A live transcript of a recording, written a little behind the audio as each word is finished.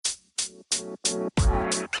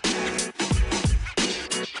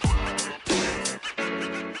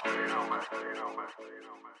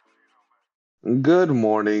Good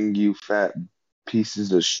morning, you fat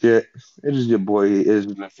pieces of shit. It is your boy is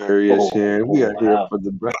Nefarious here, and we Oh, are here wow. for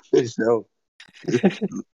the breakfast show.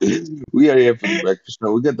 We are here for the breakfast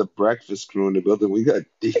show. We got the breakfast crew in the building. We got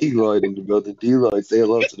D-Lloyd in the building. D-Lloyd, say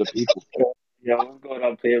hello to the people. Yo, what's going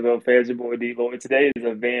on, Payville fans? Your boy D-Boy. Today is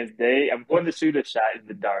a Advanced Day. I'm going to shoot a shot in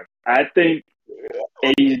the dark. I think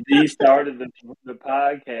AZ started the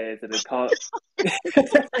podcast and it called,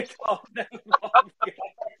 it called them off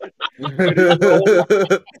guard. But he rolled,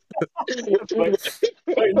 but,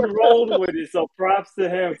 but he rolled with it. So props to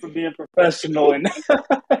him for being professional and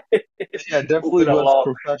Yeah, definitely moving was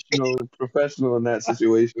along. professional in that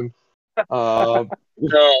situation. Uh,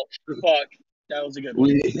 No, fuck. That was a good one.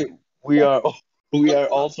 we we are we are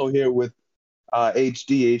also here with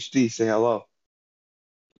HD. HD, say hello.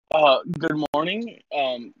 Good morning.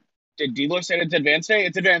 Did Dealer say it's Advanced Day?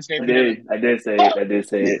 It's Advanced Day I for Dylan. did. I did say it. I did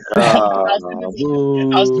say it. I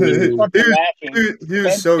was too Boo, fucking laughing. He was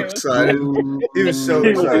That so shit was excited. He was so He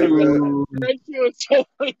was excited, man. boo. That shit was so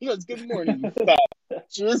funny. He goes, "Good morning, you fat."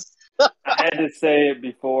 Just I had to say it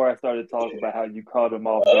before I started talking about how you caught him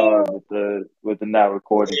off guard with the not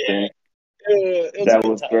recording thing. it was a That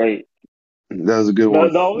good was time. great. That was a good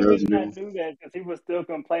one. The only That was a reason good I one. knew that is because he was still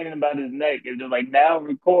complaining about his neck, and they're like now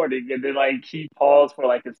recording, and then like he paused for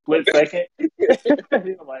like a split second. He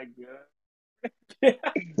was like, "Good."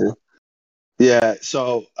 Yeah,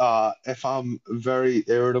 so if I'm very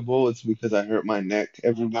irritable, it's because I hurt my neck,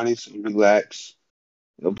 everybody, so relax.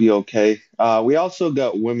 It'll be okay. We also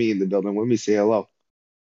got Wimmy in the building. Wimmy, say hello.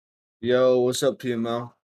 Yo, what's up,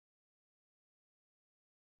 PML?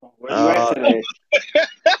 Where you at Uh, today?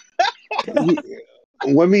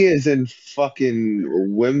 Wimmy is in fucking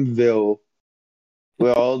Wimville,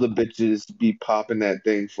 where all the bitches be popping that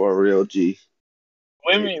thing for a real G.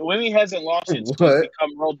 Wimmy hasn't lost it since he's What?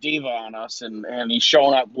 become real diva on us, and he's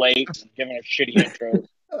showing up late and giving us shitty intros.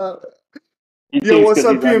 Uh, He yo, thinks what's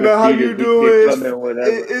because up, he's PML? How you undefeated, he can doing? come in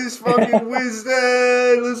whatever. It's fucking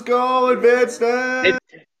Wednesday. Let's go, Advanced Day.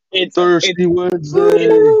 It's Thirsty Wednesday.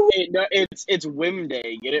 it's Wim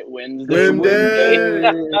Day. Get it? Wednesday. Wim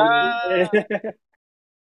Wednesday. Day.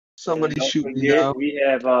 Somebody Don't shoot me forget, down.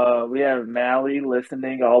 we have Mally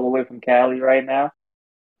listening all the way from Cali right now.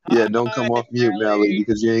 Yeah, don't Hi, come off mute, Mally, Mally.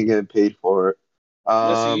 because you ain't getting paid for it.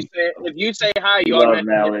 Listen, if you say hi, We you love automatically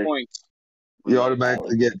get Mally. points. We You love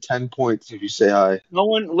automatically Mally. get 10 points if you say hi. No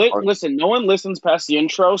one listen. No one listens past the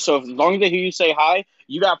intro, so as long as they hear you say hi,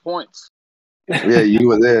 you got points. Yeah, you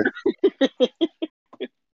were there.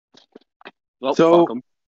 Well, So- fuck them.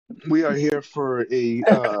 We are here for a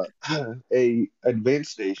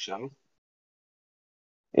advanced day show,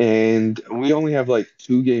 and we only have like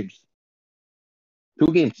two games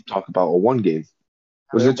to talk about, or one game.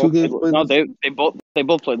 Was there two games played? No, they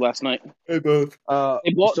both played last night. Hey, both. So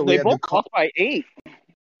we They had both lost by 8. the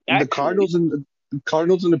Actually.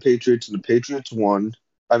 Cardinals and the Patriots, and the Patriots won.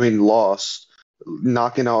 I mean, lost,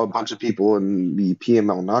 knocking out a bunch of people in the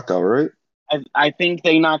PML knockout, right? I think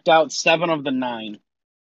they knocked out 7 of the 9.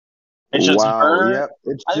 It's just Wow. Burn. Yep.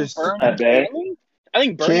 It's I think just Burn Not and bad. Cammy. I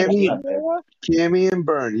think Burn and Cammy, Cammy were left. Cammy and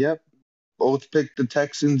Burn. Yep. Both picked the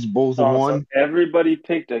Texans. Both So won. everybody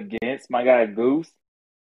picked against my guy Goose.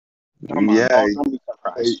 Come on, Yeah. don't be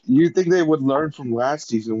surprised. You think they would learn from last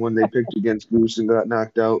season when they picked against Goose and got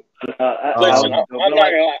knocked out? Listen, Um, I'm not gonna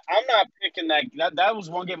lie. I'm not picking that. That was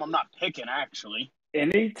one game I'm not picking, actually.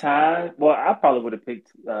 Anytime, well, I probably would have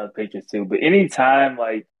picked Patriots too, but anytime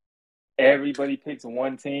like everybody picks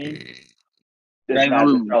one team, They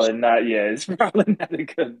lose. it's probably not a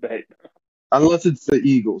good bet. Unless it's the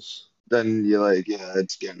Eagles, then you're like, yeah,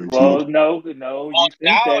 it's guaranteed. Well, no, you think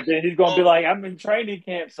now- that, then he's gonna be like, I'm in training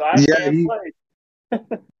camp, so I Yeah, can't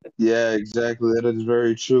play. Yeah, exactly. That is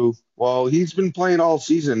very true. Well, he's been playing all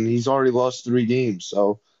season. He's already lost 3 games,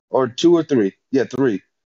 or 2 or 3. Yeah, 3.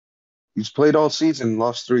 He's played all season,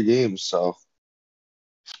 lost 3 games, so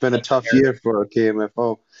it's been a That's tough terrible. year for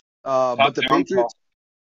KMFO. But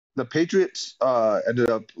the Patriots ended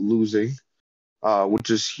up losing, which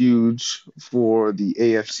is huge for the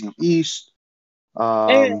AFC East.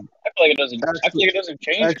 I feel like it doesn't. I feel like it doesn't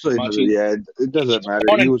change Actually, much. it doesn't matter.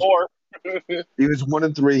 1 and 4. He was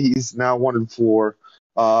 1-3. He's now 1-4.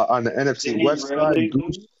 On the Did NFC he West really side,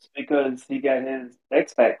 lose because he got his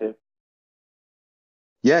X Factor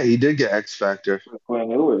yeah, he did get X Factor. with Quinn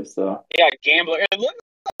Lewis, so Yeah, Gambler. It looks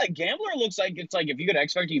like Gambler looks like it's like if you get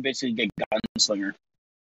X Factor, you basically get Gunslinger.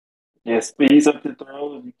 yeah, speeds up the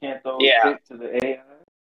throws. You can't throw Yeah. a kick to the AI.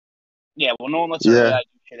 Yeah, well, no one lets her Yeah.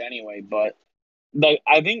 do shit anyway, but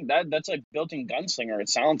I think that's like built-in gunslinger. It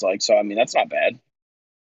sounds like so. I mean, that's not bad.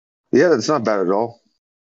 Yeah, that's not bad at all.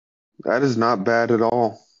 That is not bad at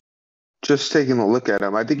all. Just taking a look at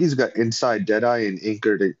him, I think he's got inside Deadeye and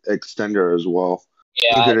anchored extender as well.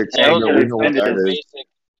 Yeah, Anchored those extender, are we know what Extended that your is is. basic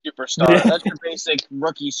superstar. That's your basic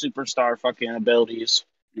rookie superstar fucking abilities.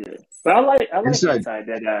 yeah. But I like Inside inside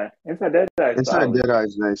that guy. Inside that guy is inside solid. Deadeye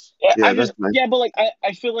is nice. Yeah, Yeah, that's nice. but like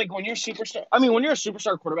I feel like when you're superstar, I mean, when you're a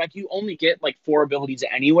superstar quarterback, you only get like 4 abilities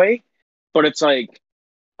anyway. But it's like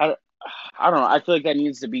I, I don't know. I feel like that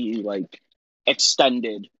needs to be like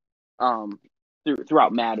extended,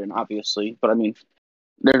 throughout Madden, obviously. But I mean,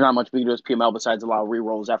 there's not much we can do as PML besides allow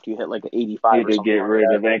rerolls after you hit like an 85 Need or to something get like rid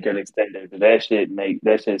that. of anchored extender. 'Cause that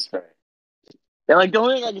shit's trash. Yeah, like the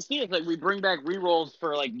only thing I can see is like we bring back rerolls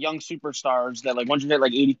for like young superstars that like once you hit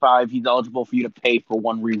like 85, he's eligible for you to pay for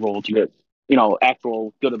 1 reroll to get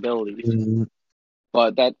actual good abilities. Mhm.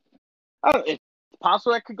 But that it's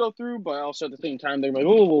possible that could go through, but also at the same time they're like,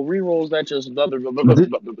 oh, well, rerolls that just blah blah blah blah blah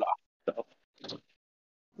blah blah. Blah. So,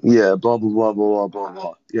 Yeah, blah blah blah blah blah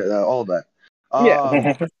blah. Yeah, all that.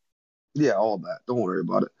 yeah, Yeah, all that. Don't worry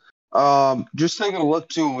about it. Just taking a look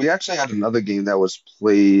too. We actually had another game that was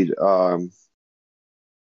played. So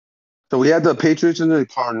we had the Patriots and the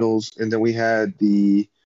Cardinals, and then we had the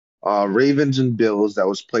Ravens and Bills that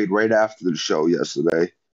was played right after the show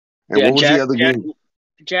yesterday. And yeah. what was the other game?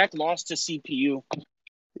 Jack lost to CPU.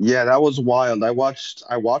 Yeah, that was wild. I watched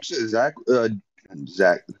it.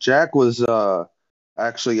 Jack was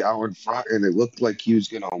actually out in front, and it looked like he was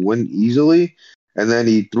gonna win easily. And then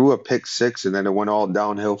he threw a pick six, and then it went all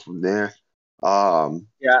downhill from there.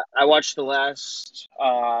 Yeah, I watched the last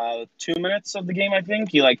 2 minutes of the game. I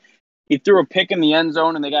think he threw a pick in the end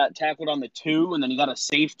zone, and they got tackled on the 2, and then he got a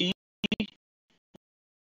safety.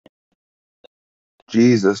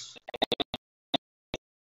 Jesus.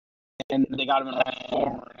 And they got him in the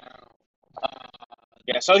 4.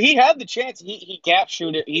 Yeah, so he had the chance. He gap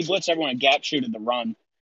shoot it. He blitzed everyone and gap shooted the run,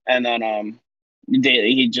 and then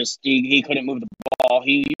he couldn't move the ball.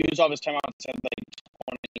 He used all his timeouts at like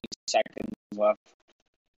 20 seconds left,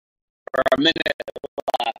 or a minute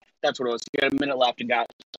left. That's what it was. He had a minute left and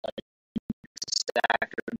got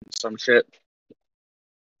sacked or some shit.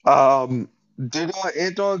 Did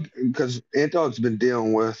Antdog, because Antdog's been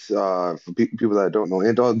dealing with for people that don't know,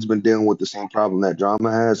 Antdog's been dealing with the same problem that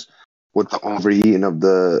Drama has with the overheating of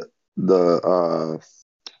the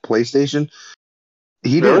PlayStation.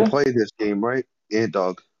 He didn't play this game, right?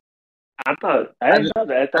 Antdog. I didn't know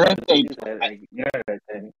that. I thought think it was like internet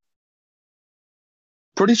thing.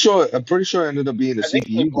 I'm pretty sure it ended up being a I think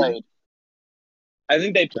they CPU game. played. I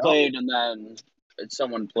think they played, and then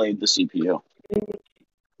someone played the CPU.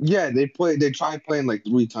 Yeah, they tried playing like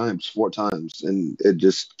 4 times, and it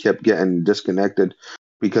just kept getting disconnected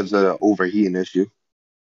because of the overheating issue.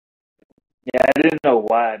 Yeah, I didn't know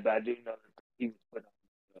why, but I do know that he was put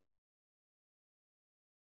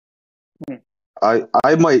on.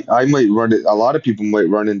 I might run it. A lot of people might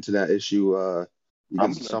run into that issue because it's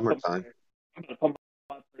I'm summertime. gonna pump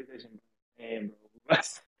my PlayStation hand, bro.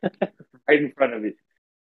 Right in front of it.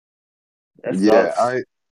 That Yeah, sucks.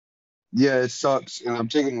 it sucks. And I'm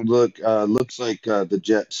taking a look. Looks like the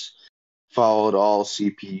Jets followed all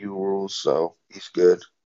CPU rules, so he's good.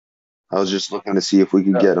 I was just looking to see if we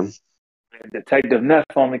could get him. Detective Neff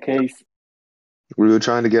on the case. We were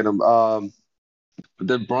trying to get him.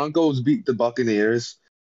 The Broncos beat the Buccaneers.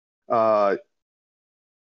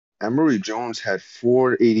 Emory Jones had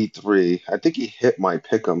 483. I think he hit my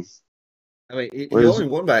pick'em. I mean, he only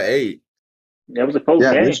won by 8. That was a close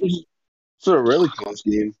Yeah, game. this was a really close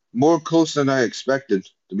game. More close than I expected,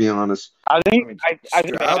 to be honest. I think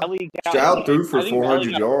Stroud threw for I think Mally 400 got a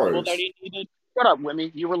fumble yards. that he needed. Shut up,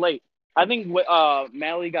 Wimmy. You were late. I think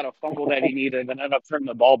Mally got a fumble that he needed and ended up turning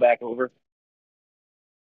the ball back over.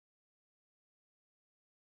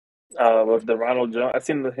 Was the Ronald Jones? I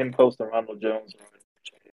seen him post the Ronald Jones.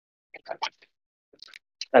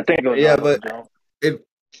 I think it was Ronald Jones.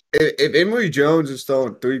 If Emory Jones is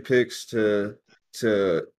throwing 3 picks to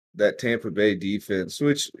that Tampa Bay defense,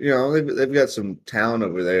 which they've got some talent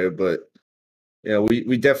over there, but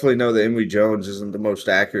we definitely know that Emory Jones isn't the most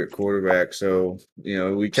accurate quarterback, so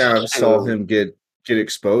we kind of saw him get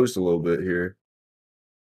exposed a little bit here.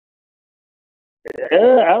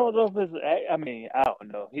 I don't know if it's. I mean, I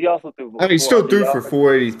don't know. He also threw. I mean, he still threw for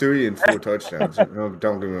 483 and 4 touchdowns. Don't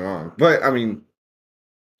get me wrong, but I mean,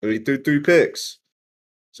 he threw 3 picks,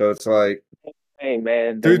 so it's like, hey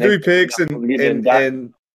man, threw 3 picks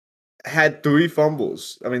and had 3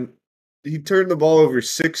 fumbles. I mean, he turned the ball over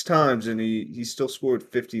 6 times and he still scored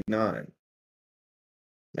 59.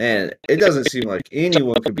 Man, it doesn't seem like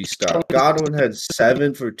anyone could be stopped. Godwin had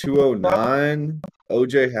 7 for 209.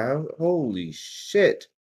 OJ Howard, holy shit!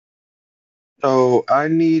 So I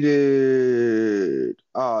needed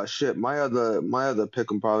shit, my other pick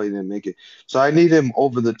him probably didn't make it. So I need him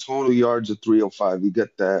over the total yards of 305. You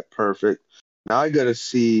get that perfect. Now I gotta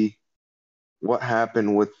see what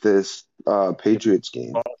happened with this Patriots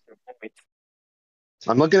game.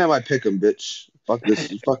 I'm looking at my pick 'em, bitch. Fuck this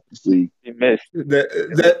league. He missed.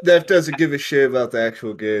 That doesn't give a shit about the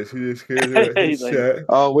actual games. He just cares about his He's like, shot.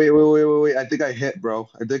 Oh wait. I think I hit, bro.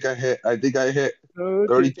 I think I hit.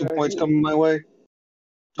 32 points coming my way.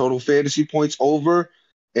 Total fantasy points over,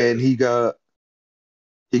 and he got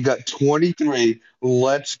 23.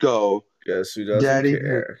 Let's go. Guess who doesn't Daddy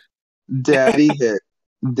care? Daddy hit.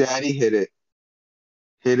 Daddy hit it.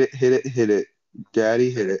 Hit it. Daddy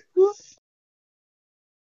hit it.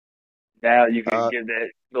 now you can give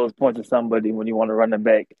those points to somebody when you want to run them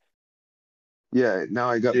back. Yeah, now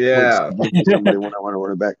I got Yeah. points to give to somebody when I want to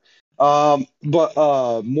run it back. But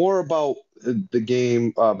more about the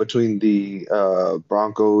game between the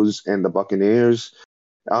Broncos and the Buccaneers.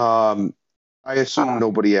 I assume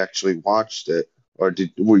nobody actually watched it, or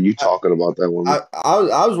were you talking about that one?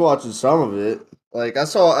 I was watching some of it. Like I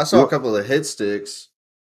saw a couple of hit sticks.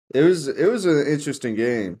 It was an interesting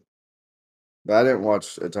game, but I didn't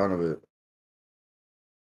watch a ton of it.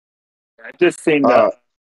 I just seen the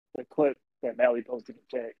clip that Mally posted in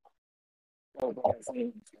chat. I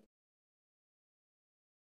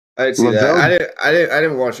didn't see that. I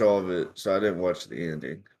didn't watch all of it, so I didn't watch the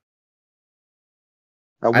ending.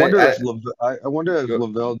 I wonder if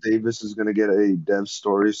Lavelle Davis is going to get a dev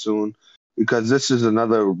story soon, because this is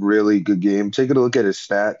another really good game. Take a look at his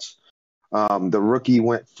stats. The rookie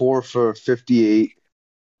went 4 for 58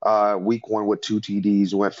 week 1 with 2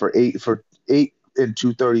 TDs. Went for 8 and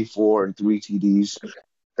 234 and 3 TDs.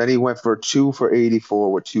 Then he went for 2 for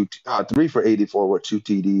 84 with 3 for 84 with 2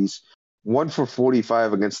 TDs. 1 for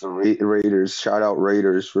 45 against the Raiders. Shout out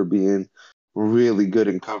Raiders for being really good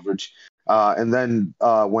in coverage. And then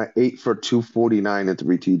went 8 for 249 and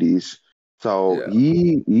 3 TDs. So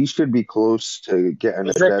he should be close to getting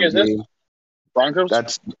a dev game. Broncos?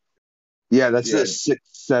 That's the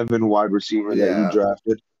 6'7" wide receiver that he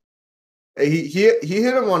drafted. He hit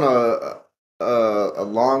him on a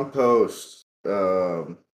long post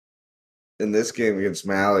in this game against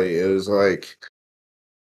Mally. It was like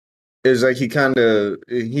he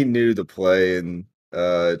knew the play and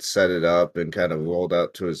set it up and kind of rolled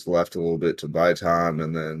out to his left a little bit to buy time,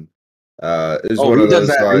 and then it was one of those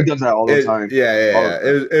he does that all the time. Yeah.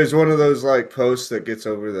 It was one of those like posts that gets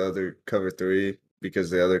over the other cover 3 because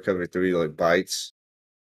the other cover 3 like bites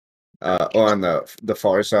on the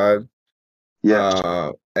far side.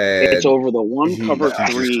 Yeah. And it's over the one cover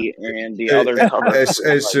 3 and the other cover.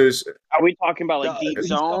 It's just. Are we talking about like deep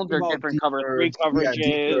zones or different cover 3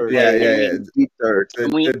 coverages? Yeah. Deep third.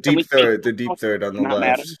 The deep third on the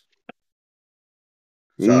left.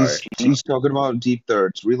 He's talking about deep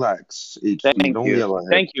thirds. Relax. Thank Don't you. yell at him.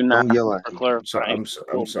 Thank you, Don't yell at for him. clarifying.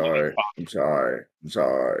 I'm sorry.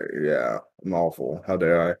 Yeah, I'm awful. How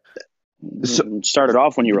dare I? Started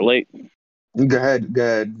off when you were late. Go ahead.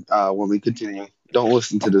 When we continue, don't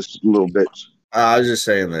listen to this little bitch. I was just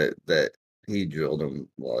saying that he drilled him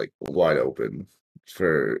like wide open.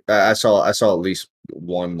 I saw at least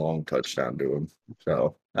one long touchdown to him.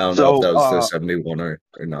 So I don't know if that was the 71 or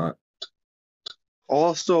not.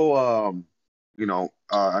 Also,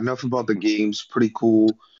 enough about the games. Pretty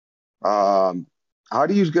cool. How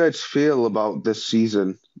do you guys feel about this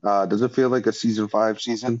season? Does it feel like a season 5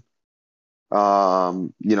 season? We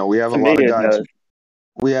have a lot of guys.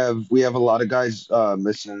 We have a lot of guys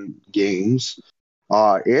missing games.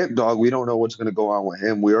 Ant Dog, we don't know what's going to go on with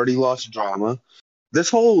him. We already lost Drama. This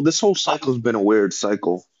whole cycle's been a weird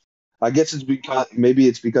cycle. I guess it's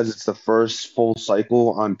because it's the first full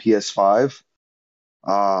cycle on PS5.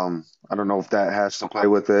 I don't know if that has to play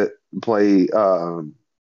with it.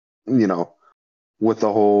 With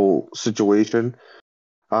the whole situation.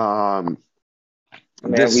 We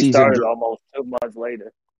started almost 2 months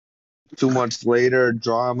later. 2 months later,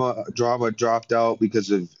 drama dropped out because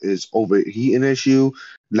of his overheating issue.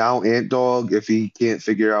 Now Ant Dog, if he can't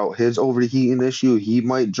figure out his overheating issue, he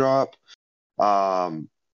might drop.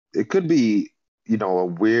 It could be, a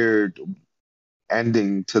weird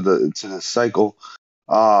ending to the cycle.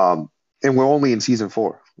 And we're only in season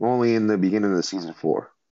 4. We're only in the beginning of season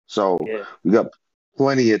 4. So we got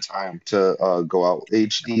plenty of time to go out.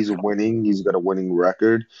 HD's winning. He's got a winning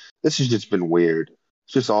record. This has just been weird.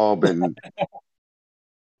 It's just all been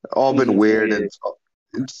weird. And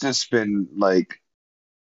it's just been like,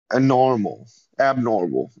 abnormal. I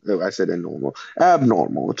said abnormal.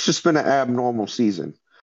 Abnormal. It's just been an abnormal season.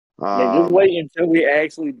 Yeah, just wait until we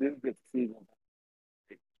actually do get the season.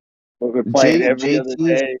 We're playing every other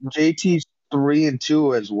day. JT's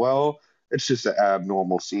 3-2 as well. It's just an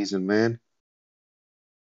abnormal season, man.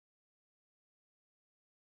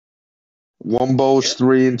 Wumbo's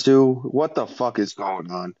 3-2. What the fuck is going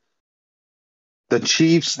on? The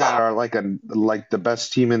Chiefs that are like the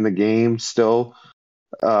best team in the game still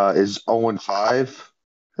is 0-5.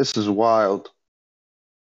 This is wild.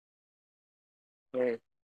 Yeah.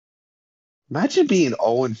 Imagine being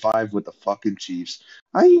 0-5 with the fucking Chiefs.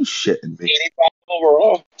 Are you shitting me? 85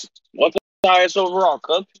 overall. What's the highest overall,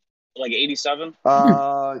 Cook? Like 87?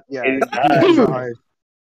 Yeah, he has the highest.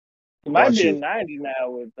 He might Bless be a you. 90 now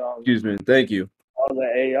with Excuse me. Thank you. all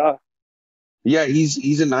the AR. Yeah,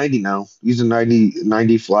 he's a 90 now. He's a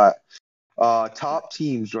 90 flat. Top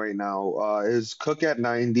teams right now is Cook at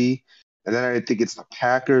 90, and then I think it's the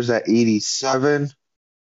Packers at 87.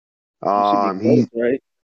 He right?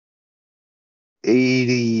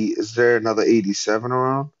 80. Is there another 87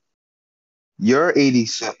 around? You're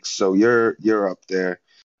 86, so you're up there.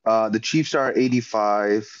 The Chiefs are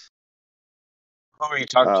 85. Who are you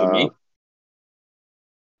talking to, me?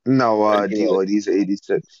 No, D-Lloyd, he's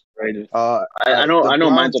 86. Raiders. I know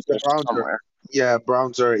mine's up there somewhere. Yeah,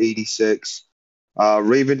 Browns are 86.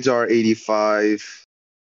 Ravens are 85.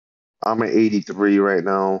 I'm at 83 right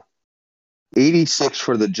now. 86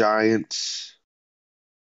 for the Giants.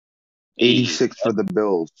 86 for the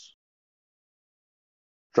Bills.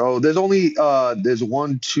 So there's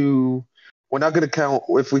 1, 2. We're not gonna count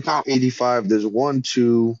if we count 85. There's 1,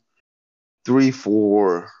 2, 3,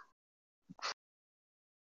 4,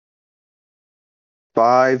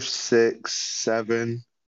 5, 6, 7,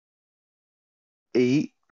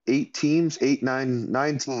 8 teams, 8,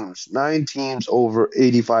 9 teams, 9 teams over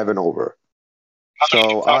 85 and over.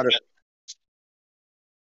 So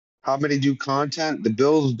how many do content? The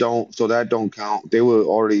Bills don't, so that don't count. They were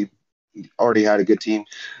already had a good team.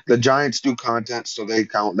 The Giants do content, so they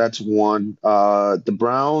count. That's 1. The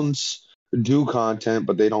Browns do content,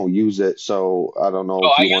 but they don't use it, so I don't know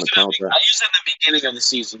if you want to count that. I use it in the beginning of the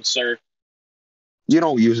season, sir. You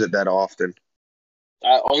don't use it that often.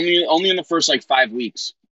 Only in the first 5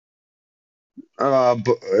 weeks. But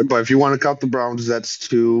if you want to count the Browns, that's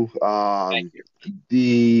 2. Thank you.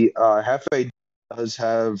 The Hefe does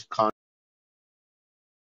have content.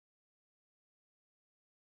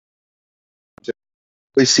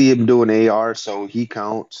 We see him doing AR, so he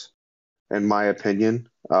counts, in my opinion.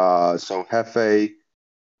 So Hefe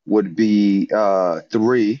would be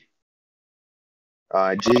 3.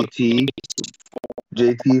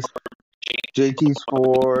 JT's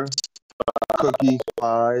 4. Cookie's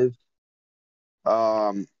 5.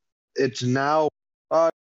 It's now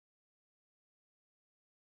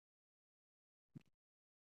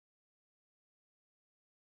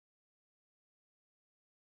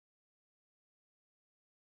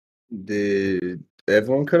Did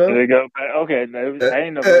everyone cut out? There they go. Okay, I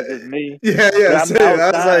didn't know if it was just me. Yeah. I'm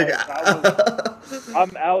outside, I was like,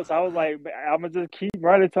 I'm out, so I was like, I'm gonna just keep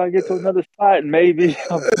running until I get to another spot, and maybe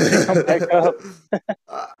I'll come back up.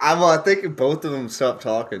 I think both of them stopped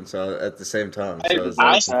talking, so at the same time. So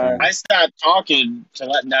I stopped talking to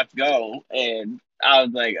let Neff go, and I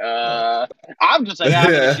was like, I'm just like,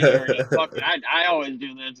 I always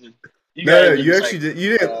do this. And you actually did.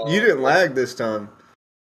 You didn't lag this time.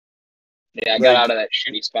 Yeah, I got out of that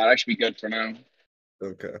shitty spot. I should be good for now.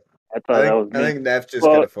 Okay. I think Neff just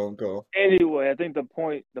got a phone call. Anyway, I think the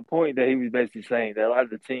point that he was basically saying that a lot of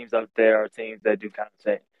the teams up there are teams that do kind of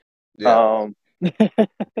same. Yeah.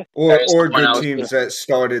 Or good teams that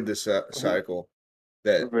started the cycle.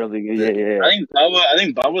 That really good. Yeah. I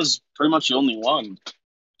think Bubba's pretty much the only one.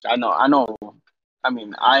 I know. I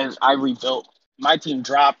mean, I rebuilt. My team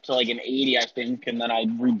dropped to an 80, I think, and then I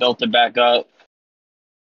rebuilt it back up.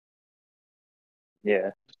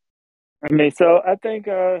 Yeah. I mean, so I think,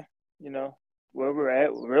 where we're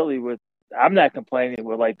at really I'm not complaining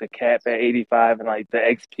with the cap at 85 and the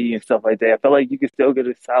XP and stuff like that. I feel like you can still get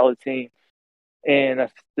a solid team. And I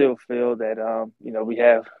still feel that, we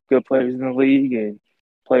have good players in the league and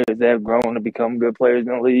players that have grown to become good players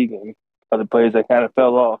in the league and other players that kind of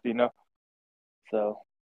fell off, So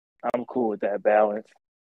I'm cool with that balance.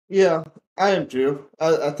 Yeah, I am too.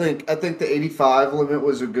 I think the 85 limit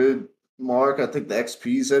was a good mark. I think the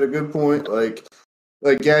XP's at a good point.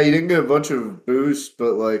 Yeah, you didn't get a bunch of boosts,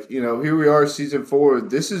 but here we are, season 4.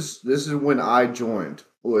 This is when I joined.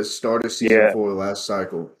 Was start of season 4 last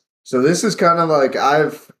cycle. So this is kind of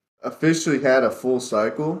I've officially had a full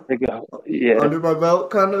cycle under my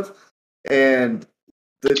belt, kind of. And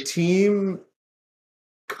the team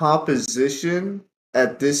composition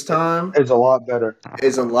at this time It's a lot better.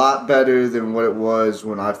 is a lot better than what it was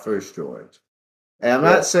when I first joined. And I'm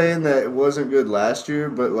Yeah. not saying that it wasn't good last year,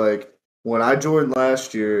 but like when I joined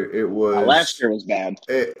last year, it was Last year was bad.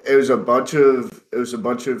 it was a bunch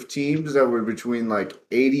of teams that were between like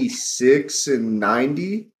 86 and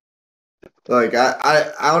 90. Like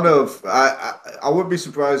I don't know if I wouldn't be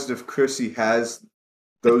surprised if Chrissy has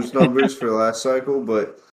those numbers for last cycle,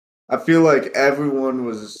 but I feel like everyone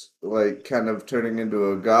was like kind of turning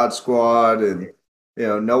into a god squad, and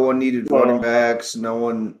no one needed running backs, no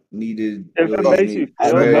one needed If it really makes you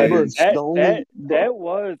any feel remember, better, it's the only that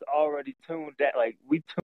was already tuned down. Like we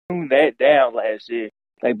tuned that down last year.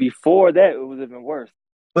 Like before that, it was even worse.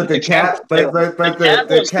 But the cap, but The cap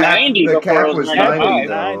the was cap, 90 the before cap it was was 95. 90 was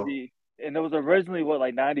though. 90, and it was originally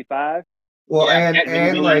like 95. Well, Yeah, and cap was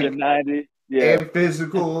and really like good. 90. Yeah, and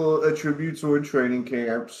physical attributes were training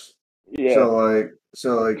camps. yeah.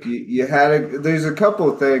 So like you had there's a couple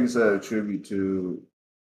of things that attribute to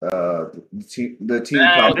the team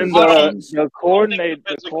And And compositions. the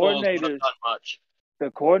coordinators Not much.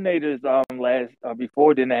 the coordinators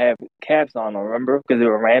before didn't have caps on them, remember? Because they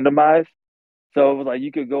were randomized. So it was like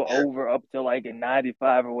you could go over up to like a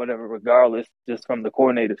 95 or whatever, regardless, just from the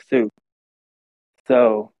coordinators too.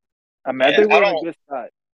 So I mean, I think we're in a good spot.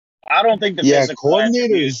 I don't think the Yeah, physical coordinators.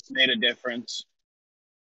 attributes made a difference.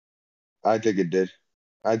 I think it did.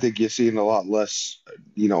 I think you're seeing a lot less,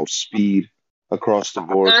 speed across the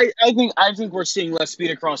board. I think we're seeing less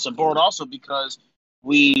speed across the board also because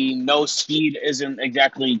we know speed isn't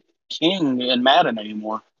exactly king in Madden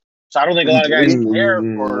anymore. So I don't think a lot of guys care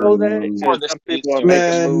So that for because the some speed. people are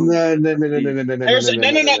making Man, moves.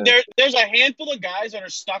 There's a handful of guys that are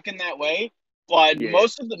stuck in that way, but Yeah.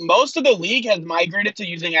 most of the league has migrated to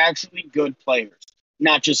using actually good players,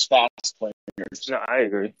 not just fast players. No, I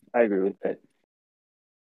agree. I agree with that.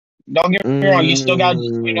 Don't get me wrong, you still got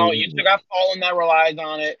Fallen that relies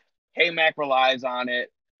on it. K-Mac relies on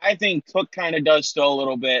it. I think Cook kind of does still a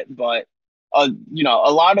little bit, but a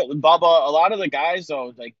lot of Bubba, a lot of the guys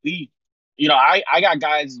though, like I got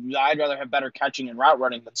guys that I'd rather have better catching and route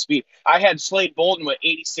running than speed. I had Slade Bolden with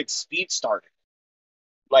 86 speed starting.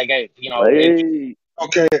 Like Hey,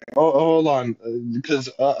 Okay, hold on, because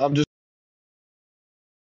I'm just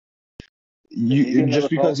you get another just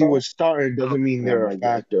because he phone call? was starting doesn't mean they're a my God.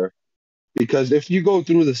 factor. Because if you go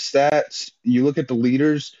through the stats, you look at the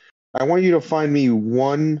leaders. I want you to find me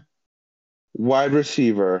one wide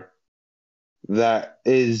receiver that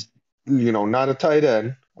is, not a tight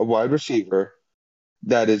end, a wide receiver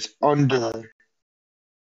that is under,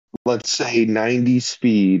 let's say, 90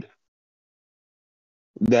 speed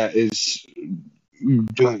that is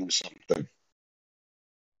doing something.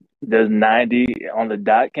 Does 90 on the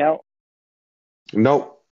dot count?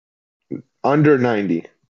 Nope. Under 90.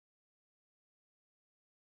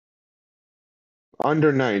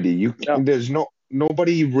 Under 90. No. There's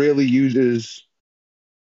nobody really uses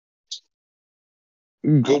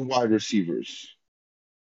good wide receivers.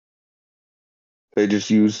 They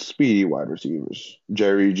just use speedy wide receivers.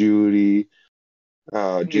 Jerry Jeudy,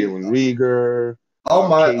 Jalen Rieger,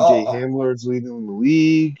 KJ Hamler's leading the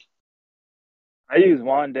league. I use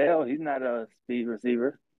Wandale. He's not a speed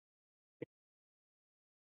receiver.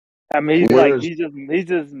 I mean, he's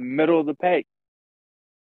just middle of the pack.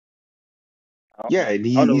 Yeah, and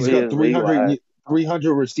he's got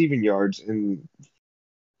 300 receiving yards in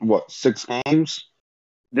what, 6 games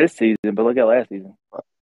this season, but look at last season.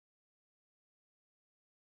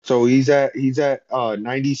 So he's at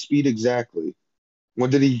 90 speed exactly. When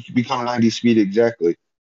did he become 90 speed exactly?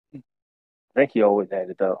 I think he always had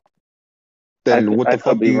it though. Then what the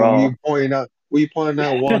fuck are you pointing out? What are you pointing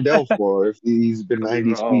out Wandale for if he's been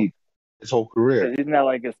 90 speed his whole career? He's not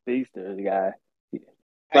like a speedster guy.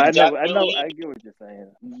 But I get what you're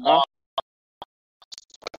saying. Huh?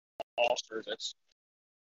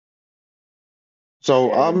 So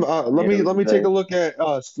let me take a look at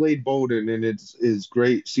Slade Bolden and his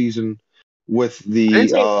great season with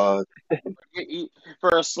the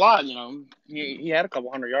for a slot, he had a couple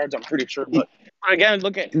hundred yards, I'm pretty sure. But again,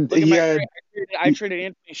 look at my trade. I traded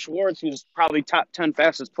Anthony Schwartz, who's probably top 10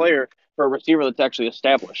 fastest player for a receiver that's actually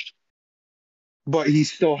established. But he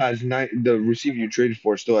still has the receiver you traded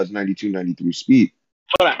for still has 92, 93 speed.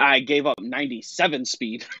 But I gave up 97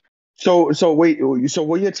 speed. So wait, so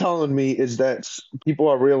what you're telling me is that people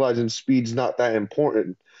are realizing speed's not that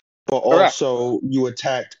important, but also you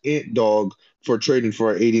attacked Ant Dog for trading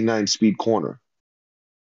for an 89 speed corner.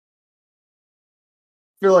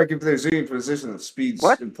 I feel like if there's any position that speed's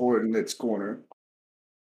important, it's corner.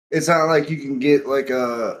 It's not like you can get like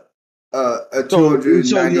a a So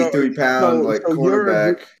 293-pound like so you're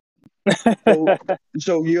cornerback. so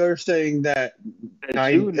so you're saying that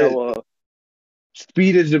That you know of.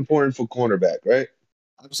 speed is important for cornerback, right?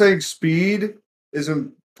 I'm saying speed is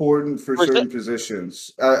important for certain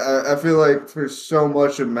positions. I feel like for so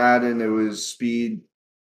much of Madden, it was speed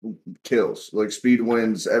kills. Like speed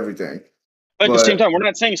wins everything. But at the same But time, we're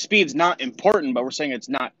not saying speed's not important, but we're saying it's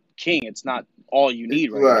not king. It's not all you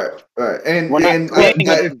need right now. right, and We're not and saying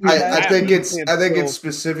But it's if we I have fast. think speed, it's you I can't think it's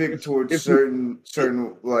still specific towards if we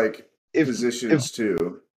certain like if positions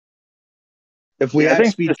too. if we Yeah, I have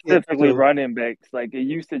think speed, can't specifically still. running backs. Like it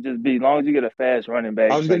used to just be, as long as you get a fast running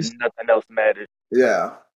back, I was like gonna. nothing else matters.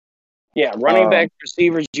 Yeah. Yeah, running Um, back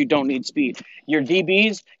receivers, you don't need speed. Your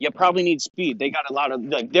DBs, you probably need speed. They got a lot of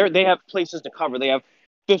they have places to cover. They have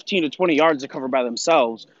 15 to 20 yards to cover by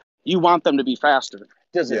themselves. You want them to be faster.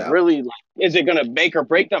 Does it Yeah. really is it going to make or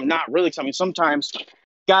break them? Not really. 'Cause I mean, sometimes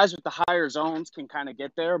guys with the higher zones can kind of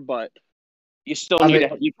get there, but you still I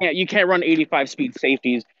need mean, you can't run 85 speed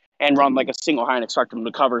safeties and run like a single high and expect them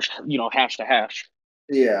to cover, hash to hash.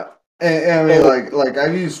 yeah. And I mean, so like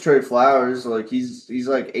I've used Trey Flowers. Like he's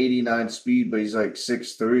like 89 speed, but he's like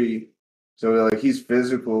 6'3". So like he's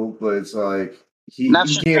physical, but it's like And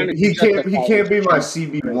that's just kind of he can't be my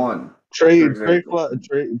justified. CB1, for example.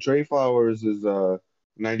 Trey Flowers is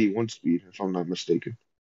 91 speed, if I'm not mistaken.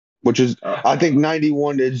 Which is, Uh, I think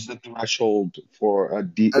 91 is the threshold for I,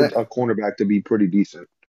 a cornerback to be pretty decent.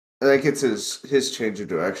 I think it's his change of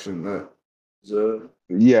direction that is,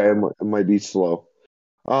 Yeah, it might be slow.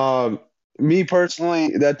 Um, Me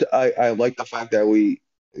personally, that I like the fact that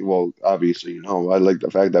well, obviously, I like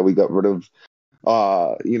the fact that we got rid of,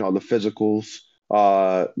 the physicals.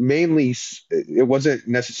 Mainly, it wasn't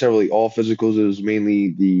necessarily all physicals. It was mainly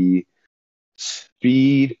the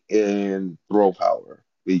speed and throw power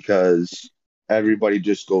because everybody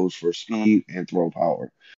just goes for speed and throw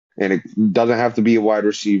power. And it doesn't have to be a wide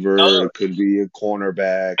receiver. No, It could be a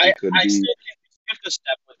cornerback. I It could I be. still think we skipped a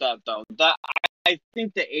step with that though. That I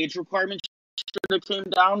think the age requirement should have came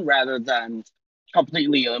down rather than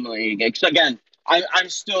completely eliminating it. 'Cause again, I'm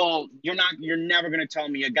still you're never gonna tell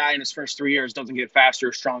me a guy in his first 3 years doesn't get faster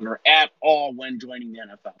or stronger at all when joining the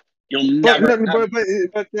NFL. You'll But never no, ever but ever get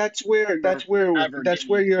me.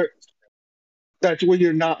 that's where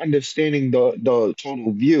you're not understanding the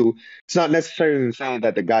total view. It's not necessarily saying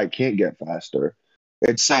that the guy can't get faster.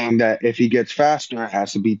 It's saying that if he gets faster, it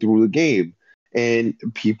has to be through the game. And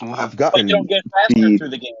people have But you don't gotten get faster speed. through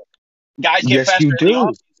the game. Guys get Yes, you faster in the do.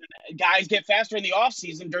 offseason. Guys get faster in the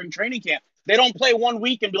offseason during training camp. They don't play 1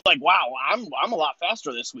 week and be like, "Wow, I'm a lot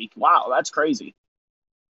faster this week. Wow, that's crazy."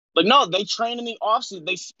 Like, no, they train in the offseason.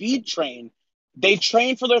 They speed train. They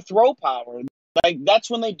train for their throw power. Like, that's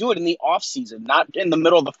when they do it in the offseason, not in the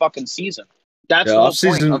middle of the fucking season. That's yeah, the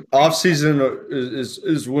whole point of off season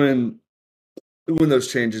is when those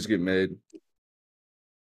changes get made.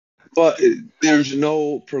 But there's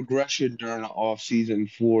no progression during the off season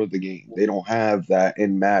for the game. They don't have that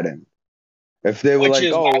in Madden. If they were which like,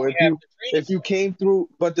 is why oh, we have the training if you camp. came through,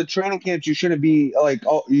 but the training camps, you shouldn't be like,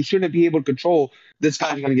 oh, you shouldn't be able to control this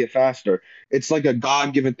guy's gonna get faster. It's like a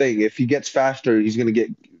God given thing. If he gets faster, it's gonna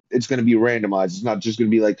be randomized. It's not just gonna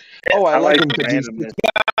be like, oh, I I like like him because he's. randomness.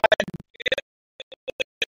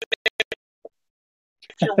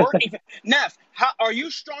 If you're working, Neff, are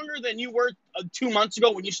you stronger than you were 2 months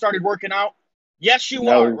ago when you started working out? Yes, you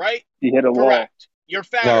are, No, right? you hit a wall. Correct. You're No,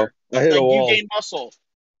 fatter. I hit a Like, you wall. gain muscle.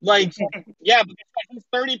 Like, yeah, but he's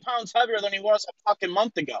 30 pounds heavier than he was a fucking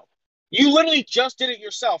month ago. You literally just did it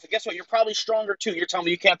yourself. And guess what? You're probably stronger too. You're telling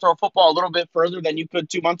me you can't throw a football a little bit further than you could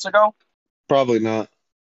 2 months ago? Probably not.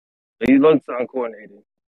 He looks uncoordinated.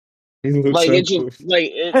 He looks Like, so it just cool.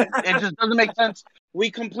 it just doesn't make sense. We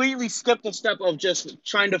completely skipped the step of just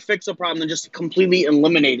trying to fix a problem and just completely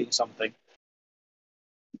eliminating something.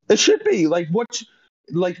 It should be like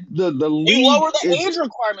like the You league lower the is age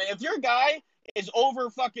requirement. If your guy is over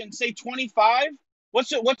fucking say 25, what's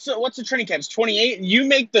the training camp? It's 28. You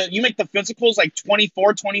make the physicals like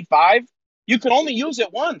 24, 25. You can only use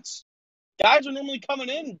it once. Guys are normally coming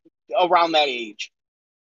in around that age.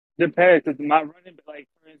 Depends, because my running, like,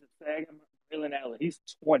 for instance, Jalen Allen, he's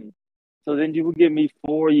 20. So then you would give me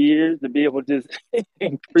 4 years to be able to just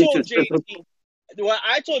increase his physical. What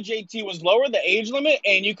I told JT was lower the age limit,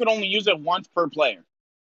 and you could only use it once per player.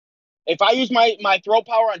 If I use my throw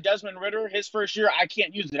power on Desmond Ridder his first year, I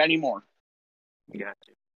can't use it anymore. Got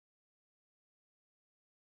you.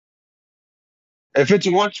 if it's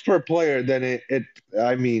once per player, then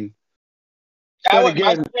I mean, then My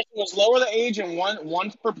again, suggestion was lower the age and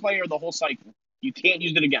once per player the whole cycle. You can't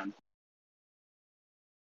use it again.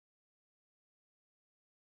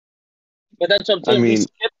 But that's what I'm I saying. mean,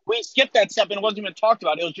 We skipped that step and it wasn't even talked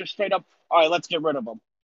about. It was just straight up, all right, let's get rid of them.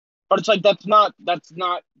 But it's like that's not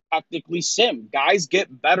technically sim. Guys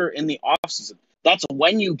get better in the offseason. That's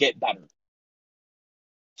when you get better.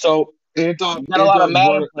 so You got a lot of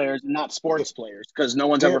Madden players and not sports players because no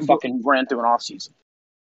one's ever fucking ran through an offseason.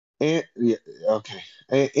 Yeah, okay.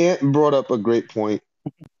 Ant brought up a great point.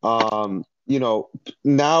 Now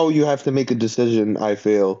you have to make a decision, I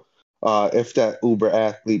feel, if that Uber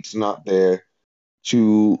athlete's not there,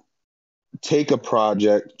 to take a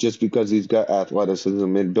project just because he's got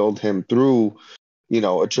athleticism and build him through,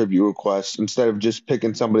 a tribute request instead of just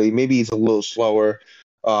picking somebody. Maybe he's a little slower.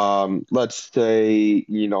 Let's say,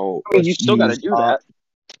 I mean, let's you still got to use, do that.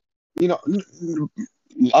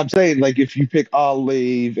 I'm saying like if you pick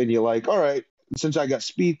Olive and you're like, all right, since I got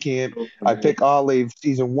speed camp, I pick Olive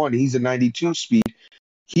season 1. He's a 92 speed.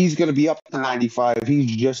 He's going to be up to 95.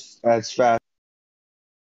 He's just as fast.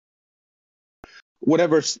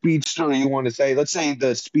 Whatever speedster you want to say. Let's say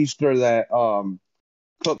the speedster that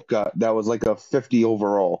Cook got that was like a 50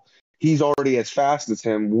 overall. He's already as fast as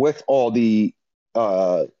him with all the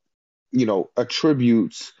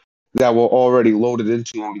attributes that were already loaded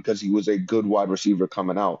into him because he was a good wide receiver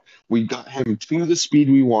coming out. We got him to the speed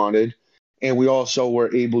we wanted, and we also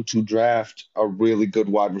were able to draft a really good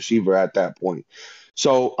wide receiver at that point.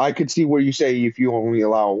 So I could see where you say if you only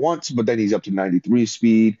allow once, but then he's up to 93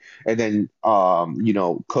 speed, and then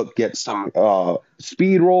Cook gets some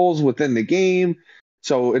speed rolls within the game.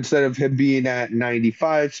 So instead of him being at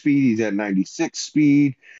 95 speed, he's at 96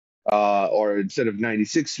 speed. Or instead of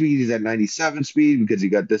 96 speed, he's at 97 speed because he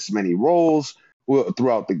got this many rolls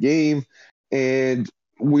throughout the game. And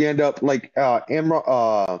we end up like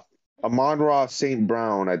Amon-Ra St.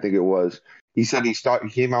 Brown, I think it was. He said he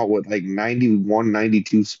came out with like 91,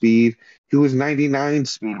 92 speed. He was 99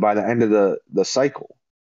 speed by the end of the cycle.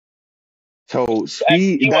 So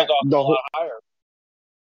speed, XP that was the also a whole. lot higher.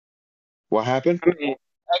 What happened? I mean,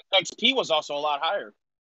 XP was also a lot higher.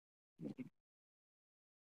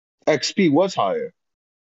 XP was higher.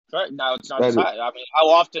 Right now, it's not as high. I mean, how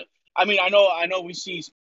often? I mean, I know we see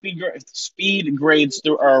speed grades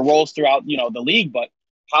through or rolls throughout the league, but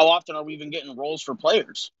how often are we even getting rolls for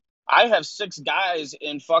players? I have 6 guys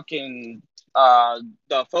in fucking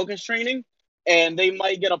the focus training, and they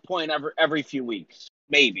might get a point every few weeks,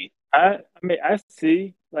 maybe. I mean, I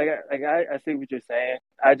see, I see what you're saying.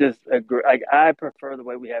 I just agree. Like, I prefer the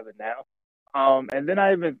way we have it now. And then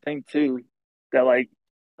I even think too that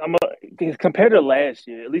compared to last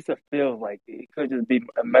year, at least it feels like it could just be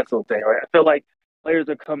a mental thing, right? I feel like players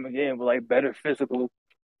are coming in with like better physical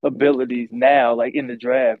abilities now, like in the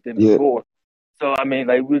draft than before. So I mean,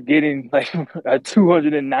 like we're getting like a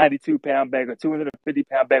 292-pound back, a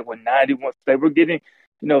 250-pound back with 91. Like we're getting,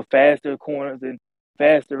 faster corners and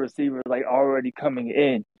faster receivers like already coming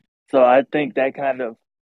in. So I think that kind of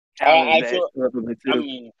I counters feel. that a little bit too. I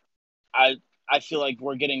mean, I feel like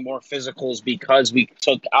we're getting more physicals because we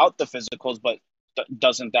took out the physicals, but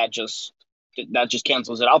doesn't that just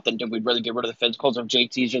cancels it out? Then did we really get rid of the physicals if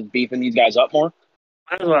JT's just beefing these guys up more?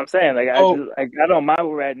 That's what I'm saying. Like I don't mind where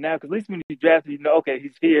we're at now because at least when you draft, okay,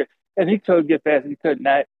 he's here and he could get fast, he could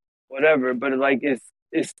not, whatever. But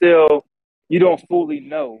it's still you don't fully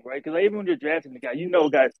know, right? Because even when you're drafting the guy,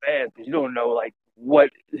 guy's fast, but you don't know like what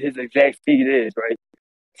his exact speed is, right?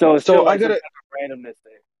 So it's still like some type of randomness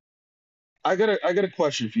there. I got a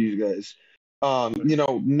question for you guys.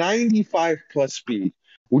 95 plus speed.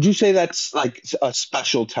 Would you say that's like a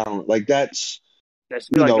special talent? Like that's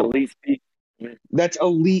like elite speed. That's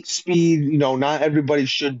elite speed. Not everybody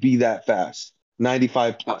should be that fast.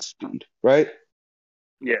 95 plus speed, right?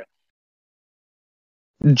 Yeah.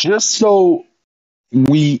 Just so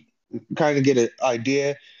we kind of get an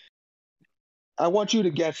idea, I want you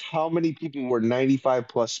to guess how many people were 95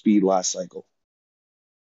 plus speed last cycle.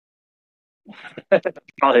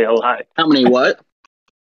 Probably a lot. How many what?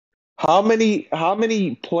 How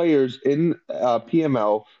many players in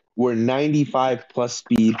PML were 95 plus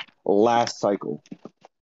speed last cycle?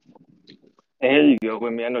 And here you go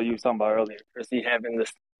with me. I know you were talking about earlier. Chris, he having the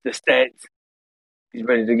stats. He's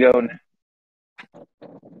ready to go now.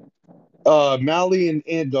 Mally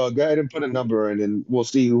and Dog, go ahead and put a number in, and we'll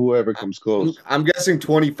see whoever comes close. I'm guessing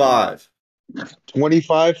 25.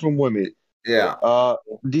 25 from women. Yeah.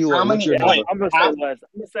 D-Lo, what's your number? I'm gonna say less.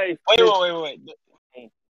 I'm gonna say. Wait.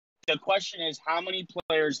 The question is, how many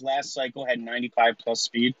players last cycle had 95 plus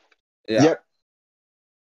speed? Yeah. Yep.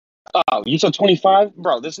 Oh, you said 25?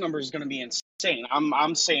 Bro, this number is going to be insane.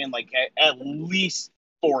 I'm saying like at least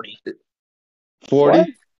 40.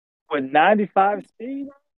 40? With 95 speed?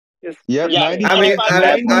 Yep, Yeah, 90. I mean, 95 I, past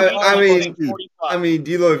I, 90, I I'm mean, saying 45. I mean,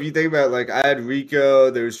 D'Lo. If you think about it, like, I had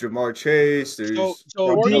Rico. There's Jamar Chase. So, There's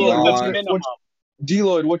so 40 is the D'Lo, Lamont. minimum.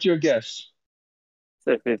 D'Lo, what's your guess?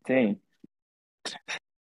 Said 15.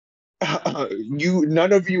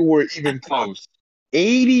 None of you were even close.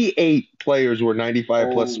 88 players were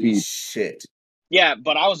 95 plus Holy speed. shit! Yeah,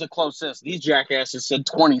 but I was the closest. These jackasses said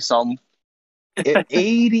 20-something.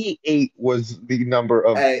 88 was the number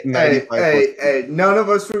of Hey, 95 plus speed. hey! None of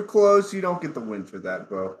us were close. You don't get the win for that,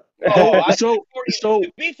 bro. Oh, I said So, 40. so,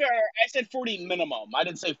 To be fair, I said 40 minimum. I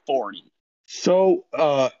didn't say 40. so,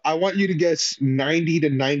 I want you to guess 90 to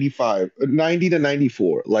 95, 90 to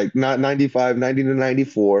 94, like not 95, 90 to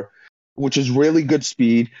 94, which is really good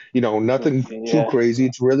speed. Nothing too Yeah. crazy.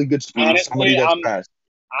 It's really good speed. Somebody Honestly, that's fast.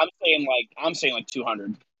 I'm saying like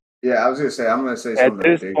 200. Yeah, I was gonna say. I'm gonna say At something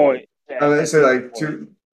this ridiculous. point, I'm gonna at say this like point, 2.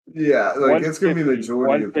 Yeah, like it's gonna be the 150,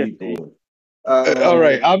 majority of 150. people. All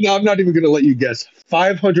right, I'm not even gonna let you guess.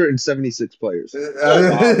 576 players. Oh,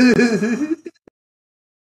 wow.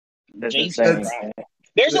 That's Jason insane. Brown. Man.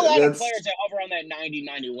 There's a lot of That's players that hover on that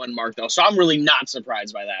 90-91 mark, though, so I'm really not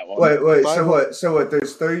surprised by that one. wait. Five So hun- what? So what?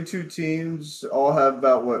 There's 32 teams. All have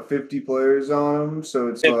about what 50 players on them. So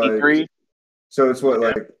it's like 53. what Yeah.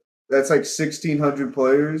 like that's like 1,600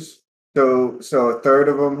 players. So a third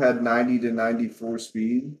of them had 90 to 94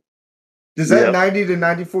 speed. Does that Yep. 90 to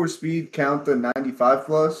 94 speed count the 95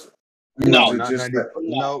 plus? Or No, is it not just 90. that?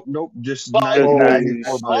 No, nope. Just But 90 to Holy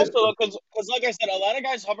 94 by it. also, because like I said, a lot of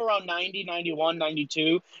guys hover around 90, 91,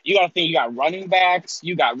 92. You got to think you got running backs,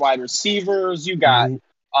 you got wide receivers, you got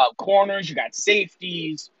corners, you got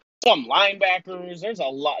safeties, some linebackers. There's a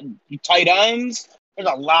lot. Tight ends. There's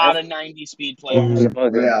a lot of 90 speed players.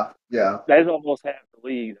 Yeah. That's almost half the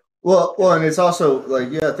league. Well, and it's also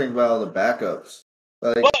like you gotta think about all the backups.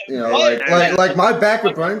 Like But like my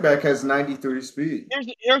backup running back has 93 speed.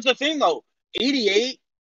 here's the thing though, 88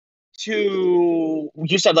 to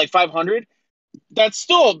you said like 500. That's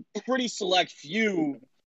still a pretty select few.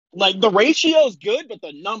 Like the ratio is good, but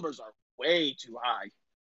the numbers are way too high.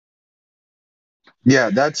 Yeah,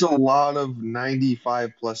 that's a lot of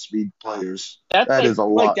 95 plus speed players. That's That is a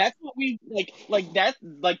lot. that's what we like that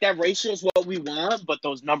ratio is what we want, but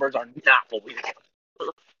those numbers are not what we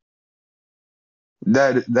want.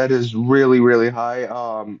 That is really, really high.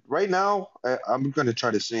 Right now, I'm gonna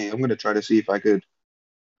try to see. I'm gonna try to see if I could.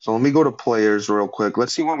 So let me go to players real quick.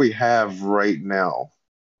 Let's see what we have right now,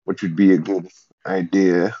 which would be a good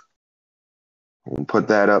idea. We'll put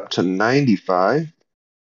that up to 95.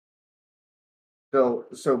 So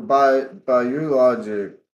by your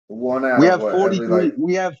logic, one out We of have what 43. every like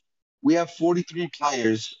We have 43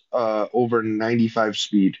 players over 95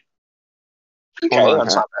 speed. Okay, Hold on,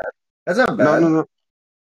 that's not bad. that's not No,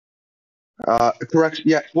 bad. no. Correct.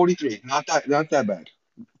 Yeah, 43. Not that bad.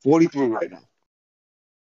 43 right now.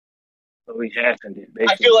 So we halved it.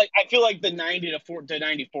 I feel like the 90 to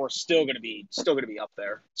 94 is still gonna be up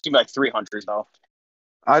there. It's gonna be like 300 though.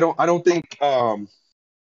 I don't think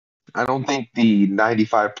the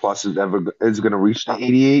 95 plus is going to reach the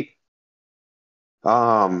 88.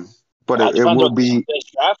 But That it depends will what be. this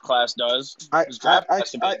draft class does. This draft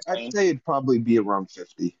class could be I'd insane. say it'd probably be around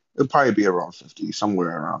 50. It'd probably be around 50,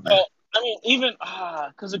 somewhere around there. So, I mean, even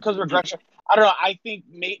because regression, I don't know. I think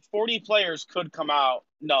 40 players could come out.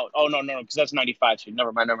 No, because that's 95 speed.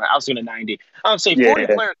 Never mind. I was thinking 90. I would say 40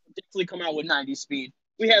 players could definitely come out with 90 speed.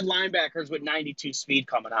 We had linebackers with 92 speed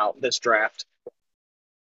coming out this draft.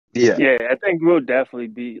 Yeah. Yeah, I think we'll definitely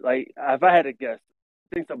be like if I had to guess,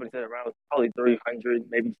 I think somebody said around probably 300,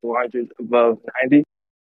 maybe 400 above 90.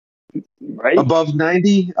 Right? Above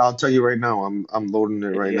 90, I'll tell you right now. I'm loading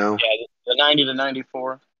it right now. Yeah, the 90 to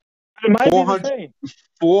 94. It might be the 400 same.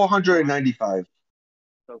 495.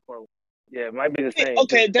 So far. Yeah, it might be the same.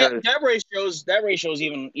 Okay, that ratio is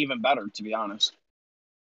even better, to be honest.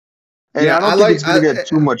 And Yeah, I don't think it's going to get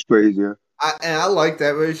too much crazier. I like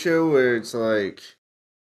that ratio where it's like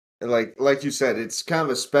you said, it's kind of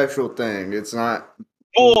a special thing. It's not.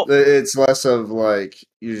 Well, it's less of like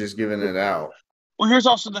you're just giving it out. Well, here's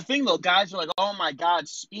also the thing, though. Guys are like, oh, my God,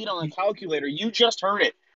 speed on the calculator. You just heard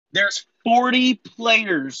it. There's 40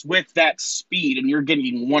 players with that speed, and you're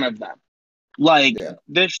getting one of them. Like,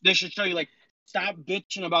 this should show you, like, stop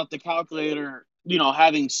bitching about the calculator,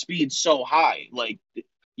 having speed so high. Like,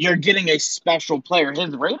 you're getting a special player.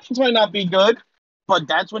 His ratings might not be good, but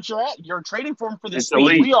that's what you're at. You're trading for him for the It's speed.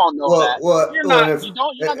 elite. We all know that. You're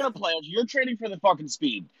not going to play us. You're trading for the fucking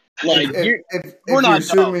speed. Like if you're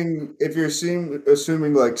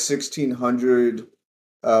assuming like 1,600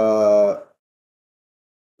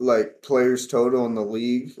 like players total in the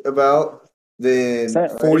league, about then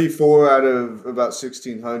that right? 44 out of about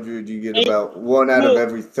 1,600, you get about 1 out of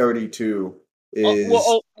every 32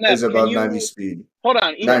 Neff, is above 90 speed. Hold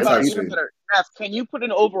on, even 95 better, speed. Neff, can you put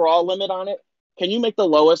an overall limit on it? Can you make the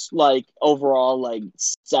lowest overall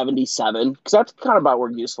 77? Because that's kind of about where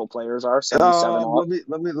useful players are. 77 off.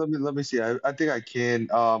 Let me see. I think I can.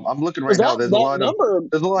 I'm looking right Because now. There's a lot of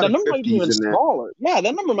that number might be 50s even in there. smaller. Yeah,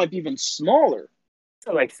 that number might be even smaller.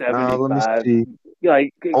 So like Let me 75. see.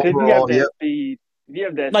 Like, because you have Overall, that yep. speed. If you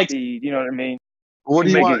have that Like- speed, you know what I mean? What do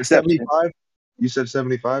you make want? exceptions. 75? You said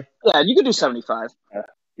 75? Yeah, you could do 75.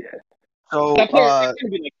 Yeah. So, That player that's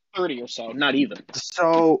going to be 30 or so, not even.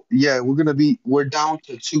 yeah, we're down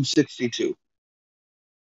to 262.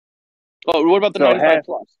 Oh, what about the So 95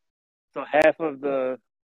 plus? So half of the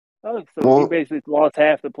we Well, basically lost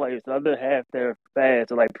half the players. The other half they're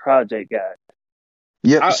fast, or like project guys.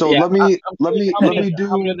 yep. So let me how many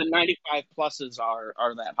do. of the 95 pluses are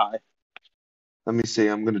that high? Let me see.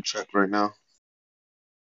 I'm gonna check right now.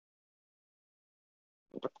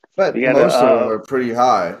 But You gotta, most of them are pretty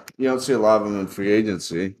high. You don't see a lot of them in free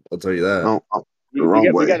agency. I'll tell you that. Oh, the wrong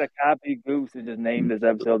we way. got to copy Goose and just name this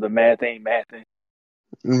episode "The Math Ain't Mathing."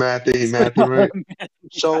 Math, right?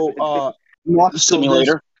 So,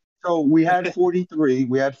 Simulator. So we had 43.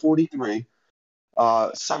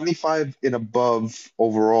 75 and above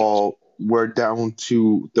overall. We're down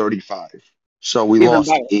to 35. So we Even lost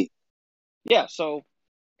better. 8. Yeah, so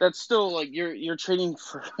that's still you're trading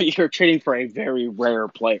for a very rare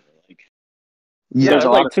player. Yeah, there's a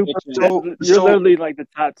lot like of 2%. You're literally like the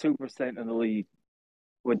top 2% in the league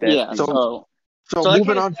with that. Yeah, speed. So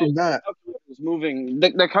moving on from that,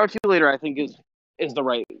 the calculator I think is the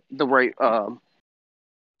right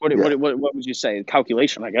what would you say?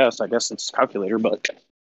 Calculation, I guess it's calculator, but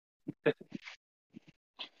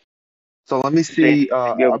so let me see.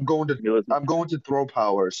 I'm going to Realism. throw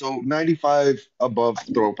power. So 95 above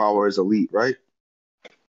throw power is elite, right?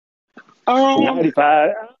 95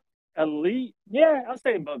 elite. Yeah, I'll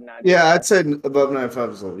say above 90. Yeah, I'd say above 95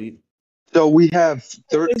 is elite. So we have It's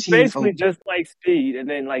 13. basically just like speed, and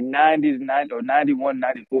then like 90 to 90 or 91,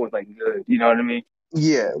 94 is like good. You know what I mean?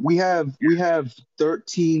 Yeah, we have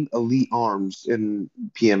 13 elite arms in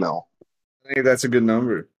PML. I think that's a good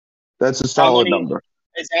number. That's a solid number.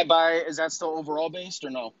 Is that still overall based or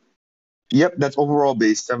no? Yep, that's overall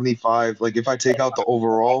based 75. Like if I take out the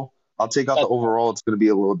overall, I'll take out the overall. It's going to be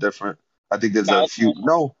a little different. I think there's a few.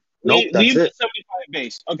 Nope, that's leave it. the 75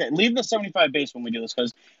 base. Okay, leave the 75 base when we do this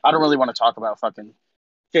because I don't really want to talk about fucking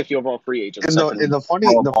 50 overall free agents. And the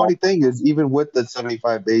funny thing is, even with the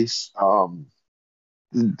 75 base,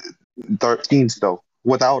 13 still.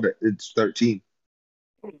 Without it, it's 13.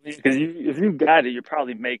 Because if you got it, you're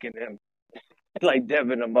probably making them like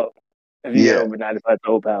deving them up if you get over 95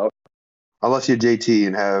 throw power. Unless you're JT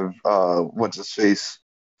and have what's his face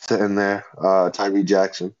sitting there, Tyree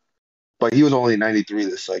Jackson, but he was only 93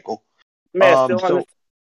 this cycle.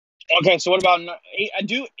 Okay, so what about I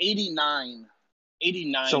do 89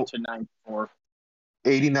 to 94.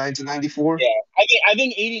 89 to 94? Yeah, I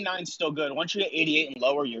think 89 is still good. Once you get 88 and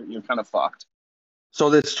lower, you're kind of fucked. So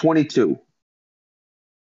that's 22.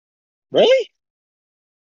 Really?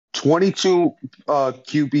 22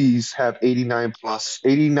 QBs have 89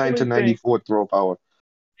 to 94 throw power.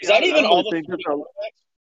 Is that even all the quarterbacks?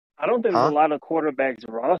 I don't think there's a lot of quarterbacks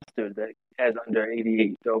rostered that has under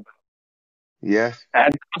 88 throw power. Yeah. I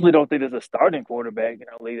definitely don't think there's a starting quarterback in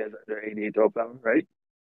our league that's under 88 throw power, right?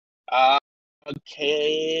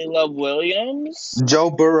 Caleb Williams.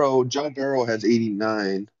 Joe Burrow has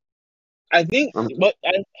 89. I think, but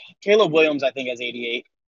Caleb Williams I think has 88.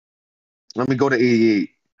 Let me go to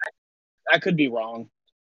 88. I could be wrong.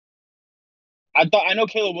 I know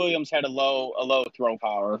Caleb Williams had a low throw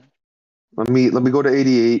power. Let me go to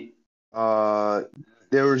 88.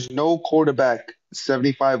 There is no quarterback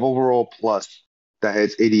 75 overall plus that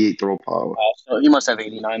has 88 throw power. So he must have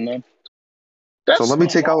 89 then. So let me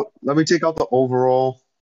take out the overall.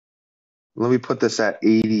 Let me put this at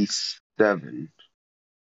 87.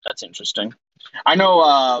 That's interesting. I know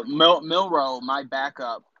Milrow, my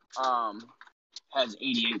backup, has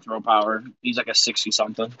 88 throw power. He's like a 60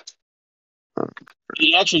 something.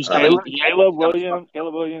 He actually Caleb Williams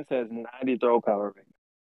has 90 throw power.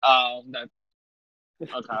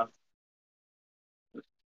 Okay.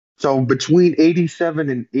 So between 87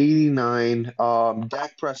 and 89,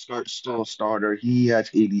 Dak Prescott's still a starter. He has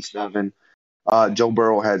 87. Joe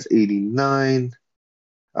Burrow has 89.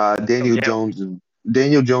 Daniel Jones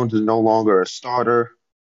is no longer a starter.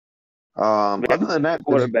 Other than that,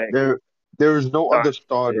 there is no other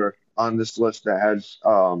starter on this list that has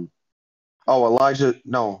Elijah.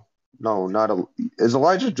 No, No, not a. Is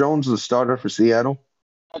Elijah Jones the starter for Seattle?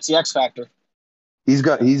 That's the X factor. He's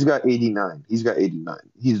got 89. He's got 89.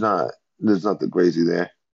 He's not. There's nothing crazy there.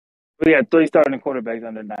 We got 3 starting quarterbacks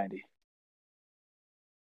under 90.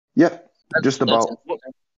 Yep, just about.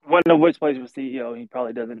 One of which plays for CEO. He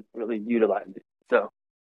probably doesn't really utilize it. So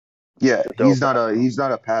Yeah, he's not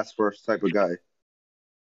a pass first type of guy.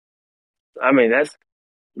 I mean, that's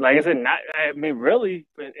like I said. Really,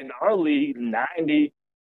 in our league, 90,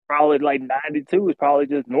 probably like 92 is probably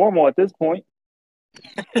just normal at this point.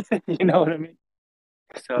 You know what I mean?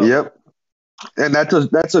 So Yep, and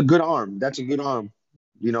that's a good arm. That's a good arm.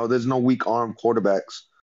 You know, there's no weak arm quarterbacks.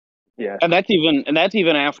 yeah, And that's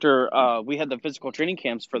even after we had the physical training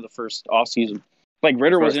camps for the first off season. Like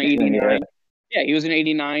Ritter was an 89. Yeah, he was an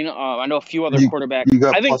 89. I know a few other quarterbacks. You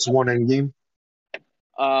got I think +1 in game.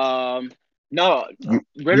 No,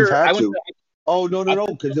 Ritter. You've had I to. went Oh no,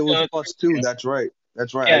 because it was +2. That's right.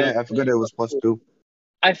 Yeah, I forgot it was +2.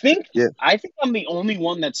 I think. Yeah. I think I'm the only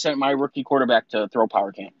one that sent my rookie quarterback to throw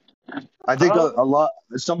power camp. I think a lot.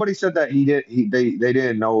 Somebody said that they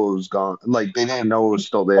didn't know it was gone. Like they didn't know it was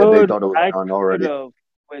still there. They thought it was gone already.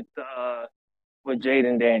 With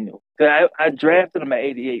Jaden Daniels. I drafted him at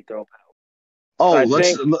 88 throw power. Oh,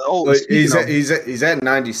 he's at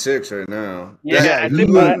 96 right now. Yeah,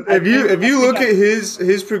 if you look at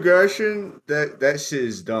his progression, that shit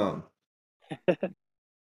is dumb.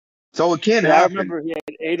 So it can't happen. I remember he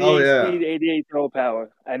had 88 speed, 88 throw power.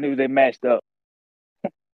 I knew they matched up.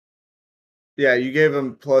 Yeah, you gave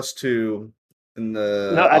him +2 in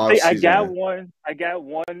the. No, I think I got season. one. I got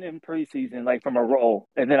one in preseason, like from a roll,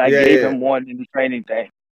 and then I gave him one in the training tank.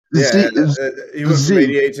 Yeah, he went from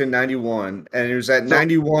 88 to 91, and he was at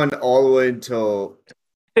 91 all the way until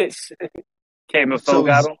came and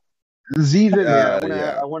got him. Z's in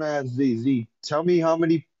there. I want to ask Z. Tell me how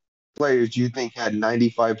many players do you think had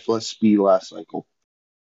 95 plus speed last cycle?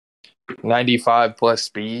 95 plus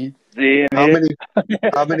speed. How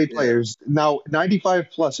many players? Now 95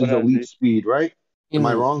 plus is elite speed, right? Am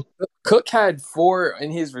I wrong? Cook had 4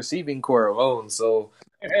 in his receiving core alone, so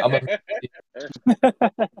I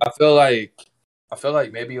feel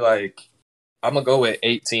like maybe like I'm gonna go with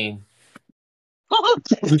 18.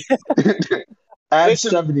 Add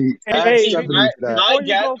 70. My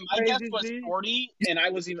guess was 40, and I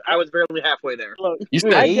was barely halfway there. Look, you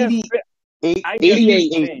said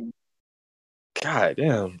 88. God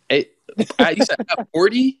damn. You said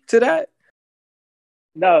 40 to that?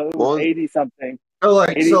 No, it was 80 something. So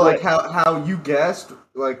how you guessed?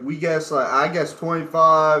 Like we guessed, like I guessed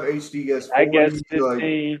 25, HD guessed 40, I guessed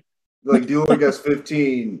 15. Like Dylan guessed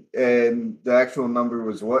 15, and the actual number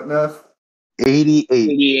was what, Neff?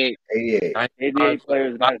 88. 88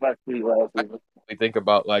 players, 95 speed last season. We think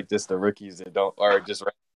about like just the rookies that don't, or just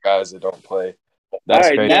guys that don't play. That's all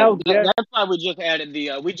right, crazy. Now that's why we just added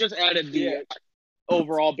the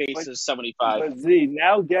overall basis 75. But Z,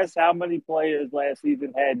 now guess how many players last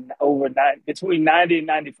season had between 90 and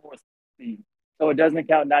 94 speed. So it doesn't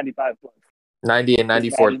count 95 plus. 90 and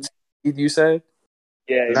 94 speed, you said?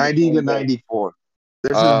 Yeah. 90 to 94.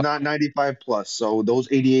 This is not 95 plus, so those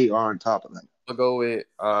 88 are on top of that. I'll go with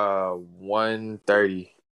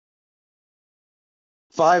 130.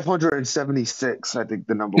 576, I think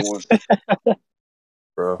the number was.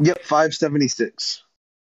 Bro. Yep, 576.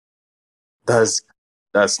 That's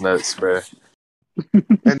nuts, bro.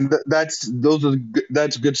 And that's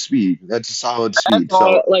good speed. That's a solid speed.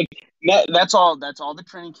 That's all the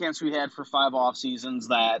training camps we had for 5 off seasons.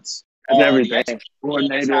 That's everything.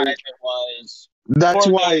 That's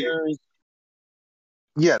why.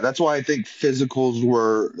 Yeah, that's why I think physicals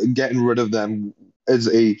were getting rid of them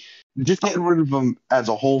getting rid of them as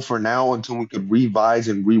a whole for now until we could revise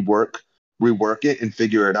and rework it and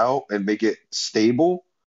figure it out and make it stable.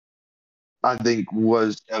 I think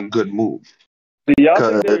was a good move. Do y'all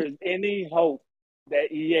think there is any hope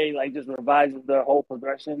that EA like just revises their whole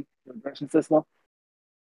progression system?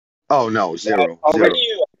 Oh no, zero.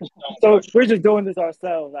 So we're just doing this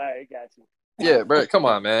ourselves. I got you. Yeah, bro, come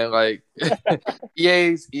on, man. Like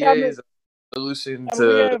EA's solution to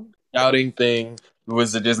the scouting thing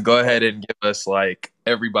was to just go ahead and give us like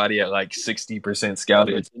everybody at like 60%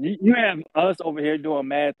 scouted. You have us over here doing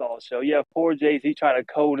math all show. You have poor JC trying to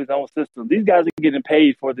code his own system. These guys are getting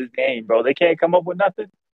paid for this game, bro. They can't come up with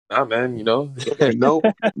nothing. Nah, man, you know.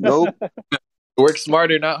 Nope. Work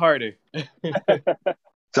smarter, not harder.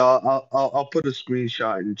 So I'll put a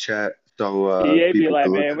screenshot in chat. So EA be like,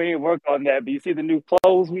 man, we ain't worked on that. But you see the new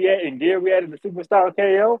clothes we had and gear we had in the Superstar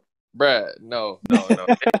KO? Bruh, no.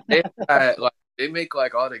 They make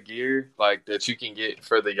like all the gear like that you can get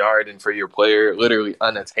for the yard and for your player literally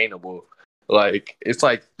unattainable. like it's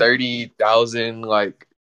like 30,000 like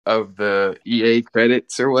of the EA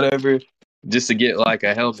credits or whatever just to get like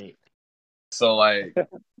a helmet. So like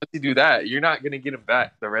once you do that, you're not gonna get them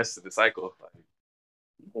back the rest of the cycle. Like,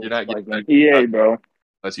 you're not like getting back EA, bro.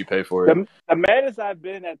 unless you pay for it. The maddest I've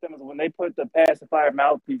been at them is when they put the pacifier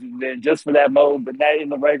mouthpieces in just for that mode, but not in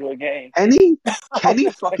the regular game. Kenny Just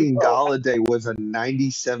like, fucking bro, Galladay was a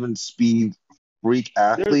 97 speed freak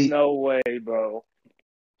there's athlete. no way, bro.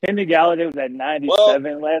 Kenny Galladay was at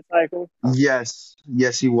 97 last cycle. Yes,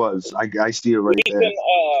 he was. I see it right We there. can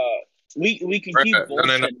we can keep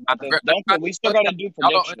bullshitting about this. Don't we still gotta do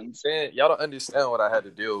predictions. Y'all don't understand what I had to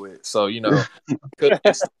deal with. So Cook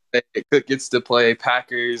gets to play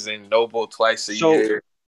Packers and Noble twice a year.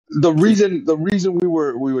 The reason we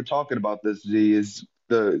were talking about this, G, is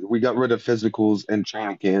we got rid of physicals and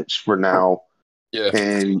training camps for now. Yeah.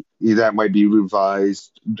 And that might be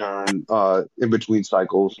revised during in between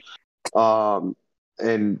cycles.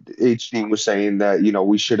 And HD was saying that,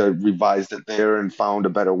 we should have revised it there and found a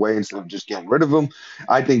better way instead of just getting rid of them.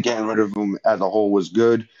 I think getting rid of them as a whole was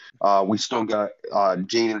good. We still got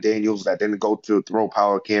Jaden Daniels that didn't go to throw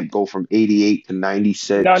power camp, go from 88 to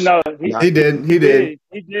 96. No, He did. He did.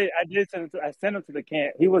 I sent him to the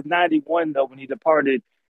camp. He was 91 though when he departed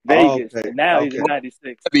Vegas. Okay. And now he's at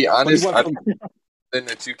 96. To be honest, But he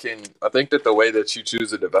went I think that the way that you choose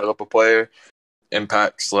to develop a player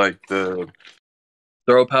impacts like the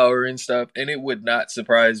throw power and stuff, and it would not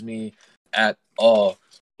surprise me at all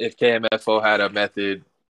if KMFO had a method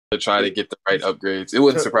to try to get the right upgrades. It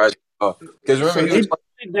wouldn't surprise me at all. Because remember,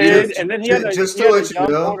 he did, and then he had a young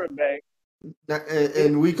quarterback.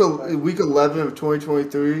 In week 11 of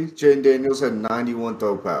 2023, Jaden Daniels had 91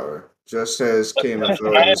 throw power, just as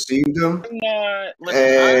KMFO received him.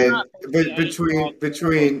 And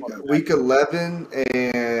between week 11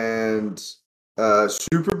 and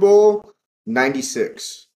Super Bowl,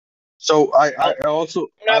 96. So I also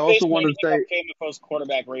want to say KMFO's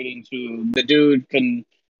quarterback rating too. The dude can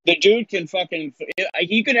fucking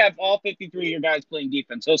he could have all 53 of your guys playing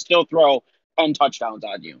defense. He'll still throw 10 touchdowns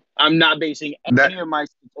on you. I'm not basing any of my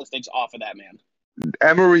statistics off of that man.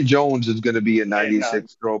 Emory Jones is going to be a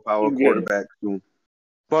 96 throw power quarterback soon.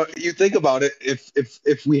 But you think about it,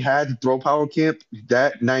 if we had throw power camp,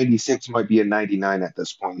 that 96 might be a 99 at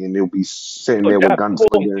this point, and they'll be sitting there with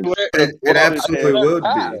gunslingers. It absolutely would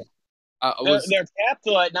be. They're capped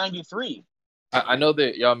till at 93. I know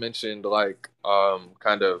that y'all mentioned like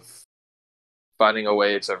kind of finding a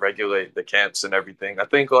way to regulate the camps and everything. I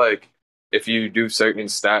think like if you do certain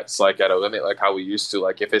stats like at a limit, like how we used to,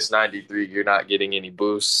 like if it's 93, you're not getting any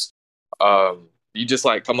boosts. You just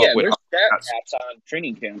like come up with stat caps on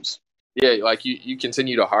training camps. Yeah, like you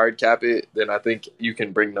continue to hard cap it, then I think you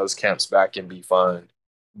can bring those camps back and be fun.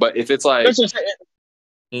 But if it's like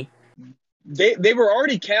they were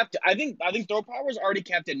already capped. I think throw power was already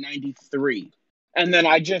capped at 93, and then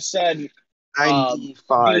I just said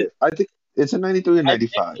 95. I think it's a 93 or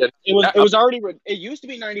 95. It was already. It used to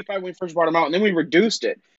be 95 when we first brought them out, and then we reduced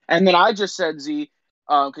it. And then I just said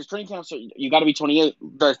because training camps you got to be 28.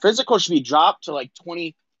 The physical should be dropped to like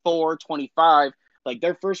 24, 25, like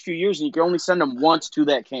their first few years, and you can only send them once to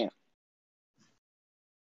that camp.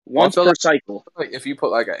 Once per cycle. Like if you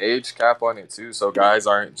put like an age cap on it too, so guys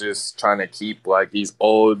aren't just trying to keep like these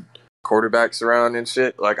old quarterbacks around and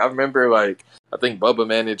shit. Like I remember, like I think Bubba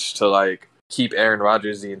managed to like keep Aaron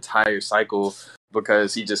Rodgers the entire cycle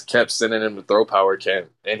because he just kept sending him to throw power camp,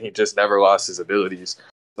 and he just never lost his abilities.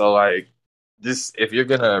 So like, just if you're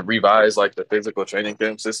gonna revise like the physical training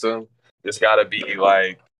camp system, it's gotta be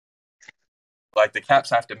like the caps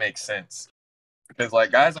have to make sense because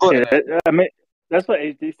like guys. I mean, that's what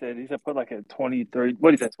HD said. He said put like a 23.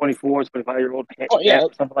 What is that? 24, 25-year-old. Oh yeah,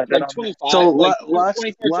 something like that. 25. So last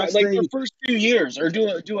the first few years, or do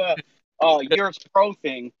a year's pro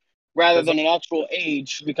thing rather than an actual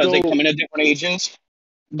age because they come in at different ages.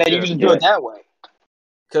 Then you can do it that way.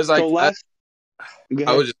 Because like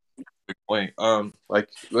I was just a quick point. Like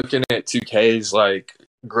looking at 2K's like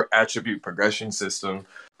attribute progression system,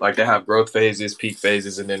 like they have growth phases, peak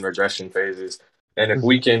phases, and then regression phases. And if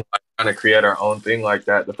we can like, kind of create our own thing like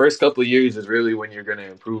that, the first couple of years is really when you're going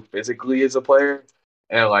to improve physically as a player.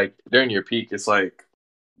 And like during your peak, it's like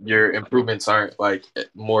your improvements aren't like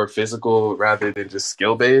more physical rather than just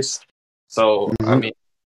skill based. So I mean,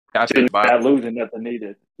 cap it by losing nothing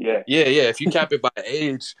needed. Yeah. If you cap it by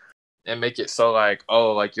age and make it so like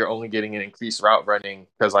you're only getting an increased route running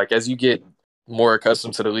because like as you get more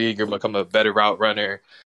accustomed to the league, you'll become a better route runner,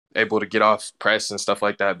 able to get off press and stuff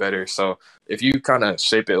like that better. So if you kind of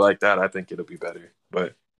shape it like that, I think it'll be better.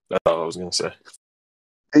 But that's all I was gonna say.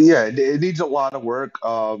 Yeah, it needs a lot of work.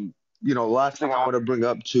 last thing I want to bring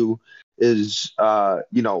up too is,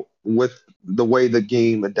 with the way the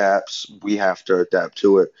game adapts, we have to adapt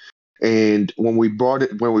to it. And when we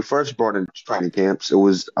first brought in training camps, it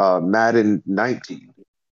was Madden 19.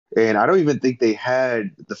 And I don't even think they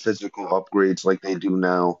had the physical upgrades like they do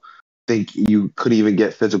now. I think you could even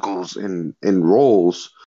get physicals in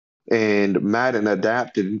roles. And Madden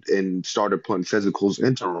adapted and started putting physicals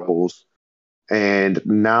into roles. And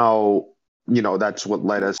now, that's what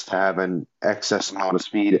led us to have an excess amount of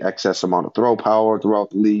speed, excess amount of throw power throughout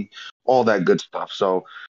the league, all that good stuff. So,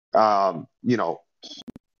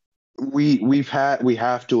 we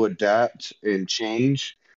have to adapt and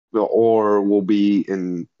change, or we'll be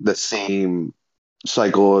in the same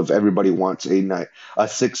cycle of everybody wants a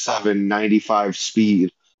 6'7", 95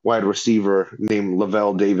 speed wide receiver named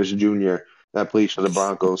Lavelle Davis Jr. that plays for the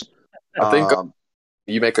Broncos. I think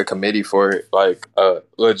you make a committee for it, like a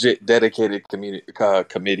legit dedicated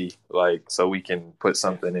committee, like so we can put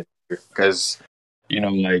something in here because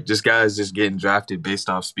like just guys just getting drafted based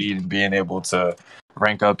off speed and being able to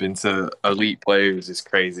rank up into elite players is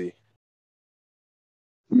crazy.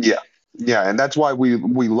 Yeah, and that's why we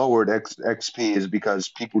lowered XP is because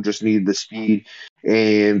people just need the speed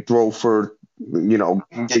and throw for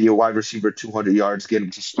get your wide receiver 200 yards, get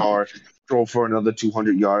him to star, throw for another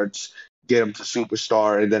 200 yards, get him to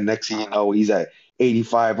superstar, and then next thing you know, he's at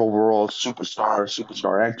 85 overall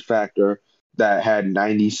superstar X factor that had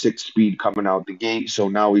 96 speed coming out the gate. So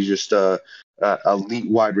now he's just a elite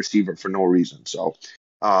wide receiver for no reason. So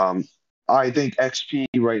I think XP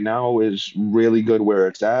right now is really good where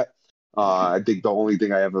it's at. I think the only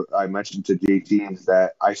thing I mentioned to JT is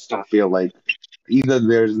that I still feel like either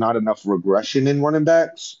there's not enough regression in running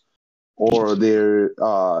backs, or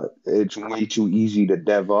it's way too easy to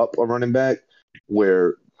dev up a running back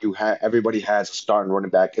where everybody has a starting running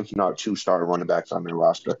back, if not two starting running backs on their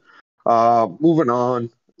roster. Moving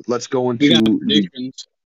on, let's go into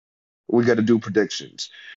we got to do predictions.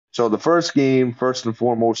 So the first game, first and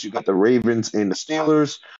foremost, you got the Ravens and the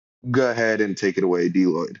Steelers. Go ahead and take it away, D.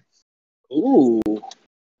 Lloyd. Ooh.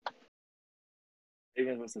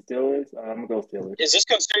 Ravens versus Steelers. I'm gonna go Steelers. Is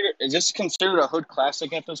this considered a hood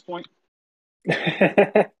classic at this point?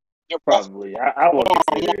 Probably. I would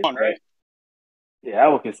consider it, right? Yeah, I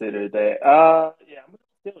would consider that. Yeah, I'm gonna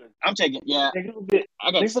go Steelers. I'm taking. Yeah, I think it'll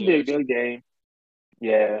Steelers. be a good game.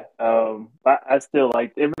 Yeah. But I still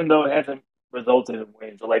like, even though it hasn't resulted in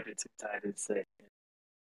wins, I like the two Titans say.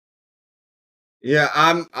 Yeah,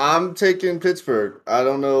 I'm taking Pittsburgh. I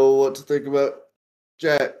don't know what to think about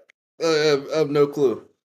Jack. I have no clue.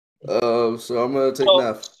 So I'm gonna take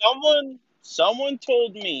Neff. Someone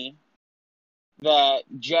told me that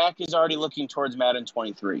Jack is already looking towards Madden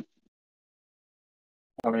 23.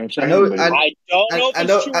 I don't know if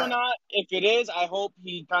it's true or not. If it is, I hope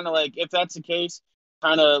he kind of if that's the case,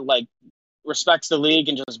 kind of respects the league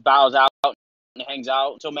and just bows out and hangs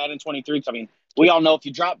out until Madden 23. Because I mean, we all know if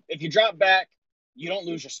you drop back, you don't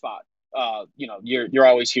lose your spot. You're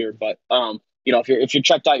always here. But if you're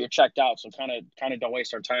checked out, you're checked out. So kind of don't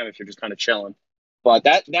waste our time if you're just kind of chilling. But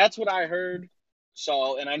that's what I heard.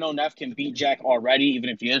 So, and I know Neff can beat Jack already, even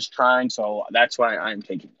if he is trying. So that's why I'm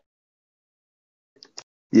taking it.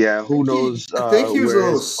 Yeah, who knows? I think he was a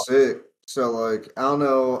little sick. So I don't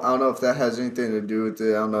know if that has anything to do with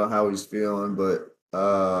it. I don't know how he's feeling, but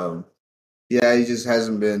yeah, he just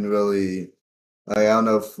hasn't been really. I don't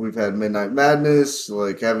know if we've had Midnight Madness.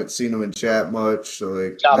 Haven't seen him in chat much.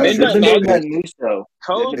 So Midnight Madness show.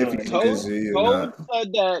 Code said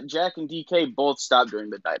that Jack and DK both stopped during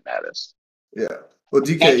Midnight Madness. Yeah, well,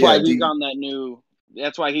 DK. That's why he's on that new.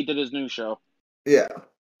 That's why he did his new show. Yeah.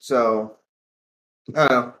 So I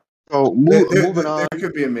don't know. So moving on, there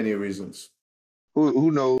could be many reasons.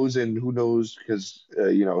 Who knows, and who knows because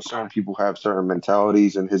certain people have certain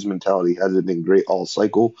mentalities, and his mentality hasn't been great all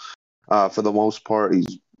cycle. For the most part,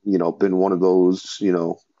 he's been one of those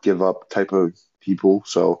give up type of people.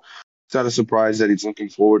 So it's not a surprise that he's looking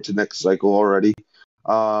forward to next cycle already.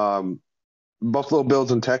 Buffalo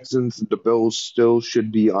Bills and Texans. The Bills still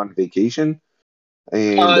should be on vacation,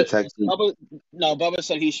 and the Texans. Bubba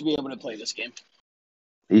said he should be able to play this game.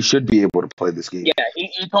 He should be able to play this game. Yeah,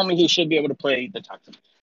 he told me he should be able to play the Texans.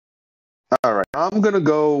 All right, I'm gonna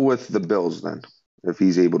go with the Bills then, if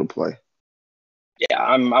he's able to play. Yeah,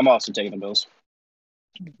 I'm also taking the Bills.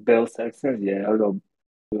 Bills, Texans. Yeah, I'll go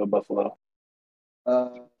Buffalo.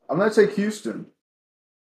 I'm gonna take Houston.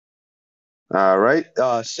 All right,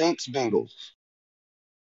 Saints, Bengals.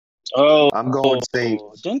 Oh, I'm going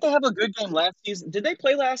Saints. Didn't they have a good game last season? Did they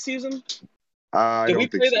play last season? Did we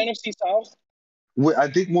play the NFC South? I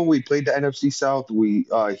think when we played the NFC South,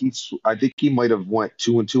 I think he might have went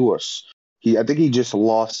 2-2 or I think he just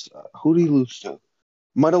lost. Who did he lose to?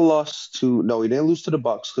 Might have lost to. No, he didn't lose to the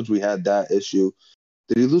Bucks because we had that issue.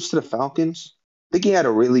 Did he lose to the Falcons? I think he had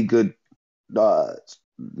a really good uh,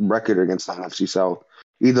 record against the NFC South,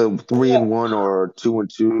 either three Yeah, and one or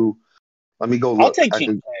 2-2. Let me go I'll look. take I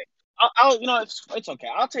Kincaid. think. It's okay.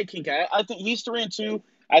 I'll take Kincaid. I think he's 3-2.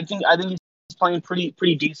 I think he's playing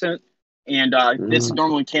pretty decent. And this is mm,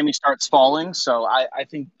 normally Cammy starts falling, so I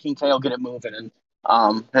think Kincaid will get it moving and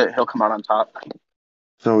he'll come out on top.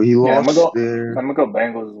 So he Yeah, lost there. I'm gonna go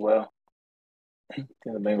Bengals as well. I think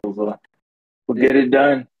the Bengals will get it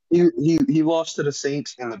done. He lost to the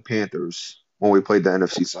Saints and the Panthers when we played the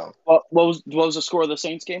NFC South. What was the score of the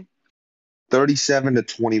Saints game?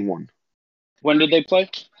 37-21. When did they play?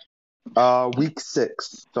 Week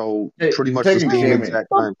 6. So Hey, pretty much the taking same Cammy. exact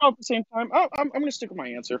About time. the same time. I'm going to stick with my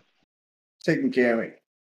answer. Taking Cammy.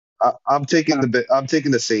 I'm taking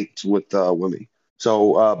the Saints with Wimmy.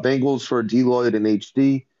 So Bengals for D Lloyd and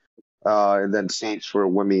HD, and then Saints for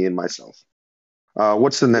Wimmy and myself.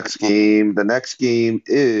 What's the next game? The next game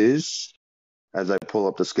is, as I pull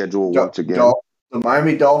up the schedule once again. The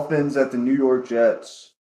Miami Dolphins at the New York Jets.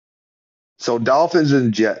 So Dolphins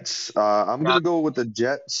and Jets. I'm gonna go with the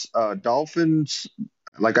Jets. Dolphins,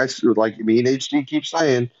 like me and HD keep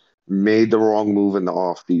saying, made the wrong move in the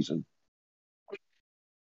off season.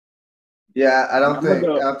 Yeah, I I'm gonna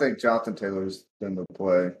go. don't think Jonathan Taylor's in the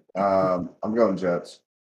play. I'm going Jets.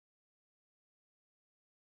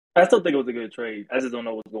 I still think it was a good trade. I just don't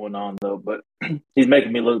know what's going on though. But he's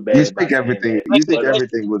making me look You bad by think saying everything? that. You think But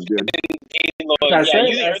everything was good? I Yeah, said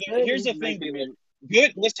here's he's the thing, making me.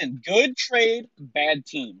 D-Lloyd. Good trade, bad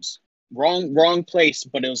teams. Wrong place,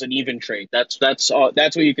 but it was an even trade. That's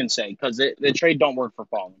what you can say because the trade don't work for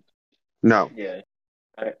falling. No. Yeah,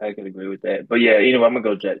 I could agree with that. But yeah, I'm gonna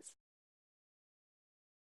go Jets.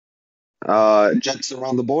 Jets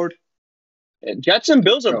around the board. Jets and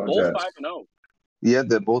Bills are Going both Jets. 5-0. Yeah,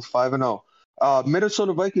 they're both 5-0.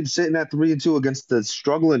 Minnesota Vikings sitting at 3-2 against the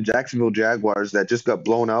struggling Jacksonville Jaguars that just got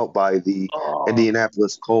blown out by the Oh,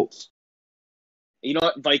 Indianapolis Colts. you know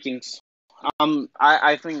what, Vikings.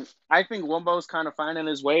 I think Wumbo's kind of finding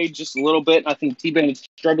his way just a little bit. I think T-Ben is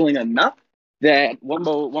struggling enough that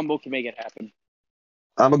Wumbo can make it happen.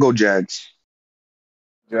 I'm gonna go Jags.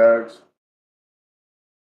 Jags.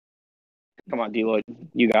 Come on, D-Lloyd,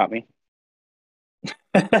 you got me.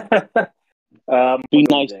 I'm Be gonna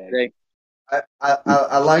go nice Jags. today.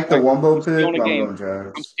 I like the Wumbo pick, stealing a but I'm game. going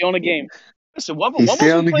Jags. I'm stealing a game. Listen, He's Wumbo's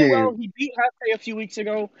stealing been the playing game. well. He beat Hafe a few weeks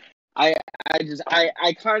ago. I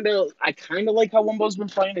kind of like how Wumbo's been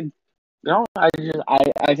playing, and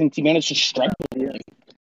I think T-Man is just struggling.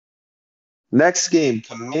 Next game,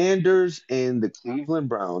 Commanders and the Cleveland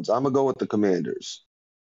Browns. I'm gonna go with the Commanders.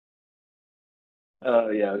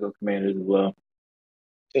 Yeah, I'll go Commanders as well.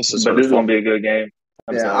 This is But this is gonna be a good game.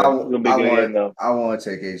 I'm Yeah, sorry. It's gonna be a good game though. I want to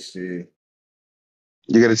take HD.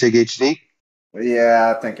 You're gonna take HD?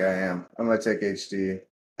 Yeah, I think I am. I'm gonna take HD.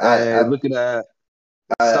 Hey, look at that.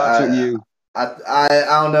 Starts with you. I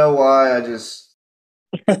don't know why. I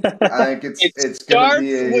think it's gonna be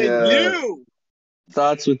you.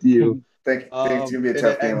 Starts with you. Think it's gonna be a And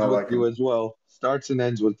tough it game. ends I with like you him. as well. Starts and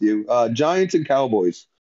ends with you. Giants and Cowboys.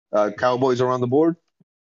 Cowboys are on the board.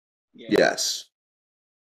 Yes.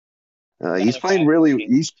 He's playing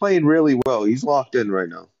really well. He's locked in right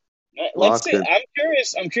now. Let's see. Locked in.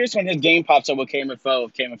 I'm curious when his game pops up with Cameron Foe.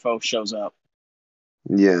 If Cameron Foe shows up,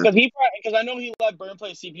 Yeah. because I know he let Burn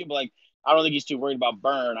play CPU, but I don't think he's too worried about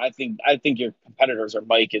Burn. I think your competitors are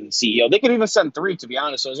Mike and CEO. They could even send 3, to be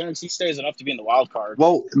honest. So as long as he stays enough to be in the wild card.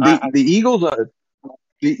 Well, the Eagles are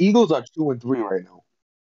 2-3 right now.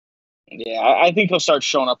 Yeah, I think he'll start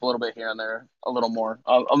showing up a little bit here and there, a little more,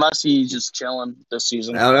 unless he's just chilling this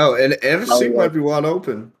season. I don't know. And NFC might be wide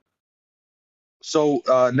open. So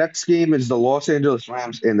next game is the Los Angeles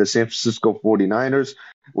Rams and the San Francisco 49ers.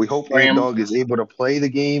 We hope Dog is able to play the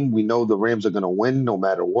game. We know the Rams are going to win no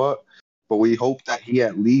matter what, but we hope that he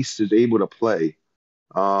at least is able to play.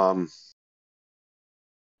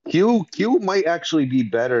 Q might actually be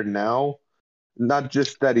better now. Not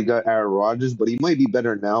just that he got Aaron Rodgers, but he might be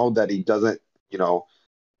better now that he doesn't,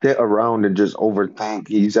 sit around and just overthink.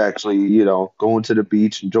 He's actually, going to the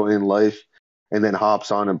beach, enjoying life, and then hops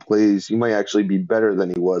on and plays. He might actually be better than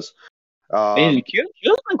he was. Q's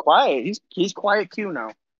been quiet. He's quiet Q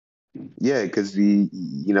now. Yeah, because he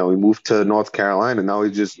moved to North Carolina. Now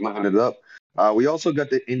he's just living it up. We also got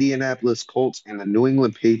the Indianapolis Colts and the New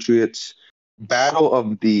England Patriots. Battle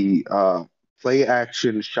of the play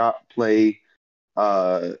action, shot play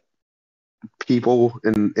people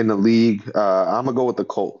in the league. I'm gonna go with the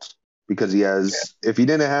Colts because he has. If he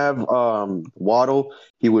didn't have Waddle,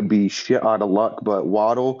 he would be shit out of luck. But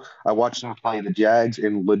Waddle, I watched him play the Jags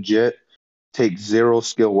and legit take zero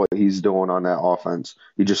skill what he's doing on that offense.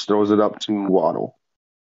 He just throws it up to Waddle.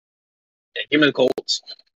 Yeah, give me the Colts.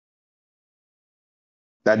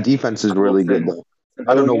 That defense is really good though.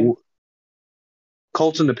 I don't know.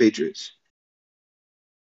 Colts and the Patriots.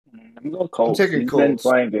 I'm going Colts. I'm taking He's been Colts.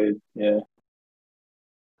 playing good. Yeah.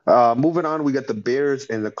 Moving on, we got the Bears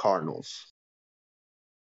and the Cardinals.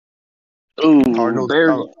 Ooh, Cardinals.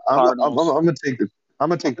 Bears, I'm Cardinals.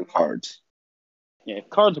 gonna take the Cards. Yeah,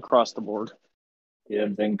 cards across the board. Yeah,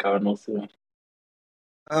 I'm thinking Cardinals too.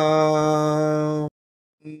 I'm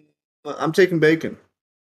taking Bacon.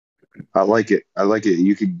 I like it.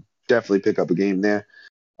 You could definitely pick up a game there.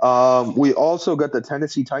 We also got the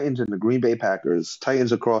Tennessee Titans and the Green Bay Packers.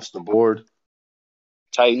 Titans across the board.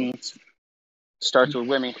 Titans. Starts with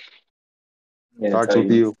Wimmy. Yeah, Starts with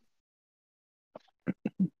Titans.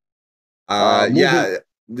 you. Yeah,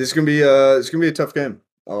 this is gonna be a tough game.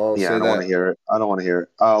 I'll Yeah, say I don't want that. to hear it.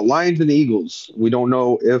 Lions and Eagles. We don't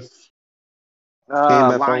know if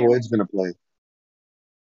KMFL Lions. Lloyd's going to play.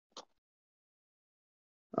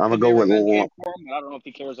 I'm going to Could go be a with revenge game for him, but I don't know if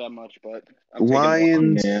he cares that much. But I'm taking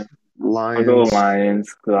Lions. Yeah. Lions. I'll go with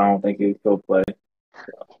Lions because I don't think he'll play.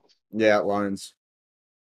 Yeah, Lions.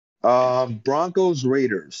 Broncos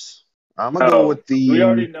Raiders. I'm going to go with the We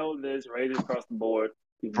already know this. Raiders across the board.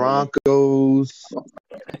 Broncos.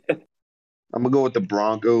 I'm going to go with the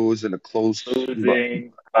Broncos in a close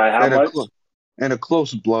Losing by how much? In a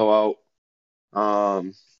close blowout.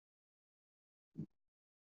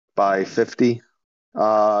 By 50. No,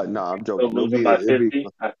 I'm joking. So losing by 50?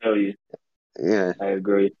 I feel you. Yeah. I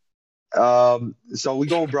agree. So we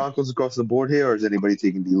going Broncos across the board here, or is anybody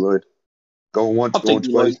taking D Lloyd? Going once, going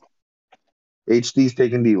twice. HD's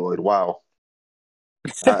taking D Lloyd. Wow.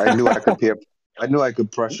 I knew I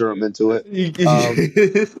could pressure him into it.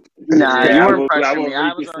 Nah, Yeah, you weren't pressuring me.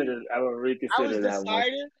 I will reconsider that one.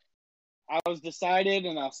 I was decided,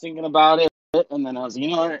 and I was thinking about it, and then I was, you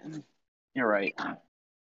know what? You're right.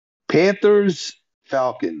 Panthers,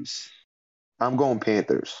 Falcons. I'm going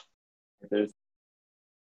Panthers.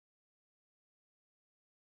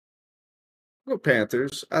 Go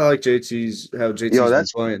Panthers. I like how JT's been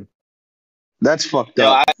playing. That's fucked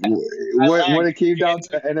up. When it came down to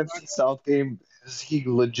the NFC South game, he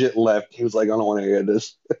legit left. He was like, I don't want to hear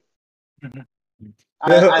this.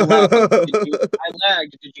 I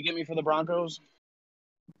lagged. Did you get me for the Broncos?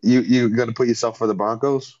 You gonna put yourself for the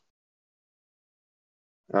Broncos?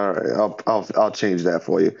 All right, I'll change that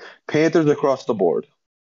for you. Panthers across the board.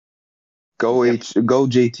 Go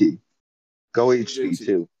JT. Go HD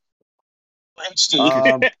too.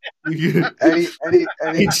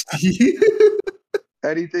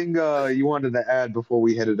 Anything you wanted to add before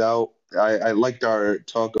we headed out? I liked our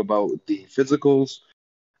talk about the physicals.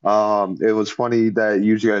 It was funny that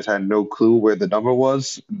you guys had no clue where the number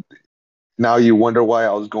was. Now you wonder why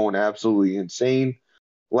I was going absolutely insane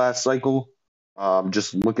last cycle.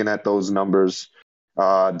 Just looking at those numbers.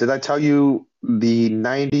 Did I tell you the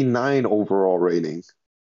 99 overall rating?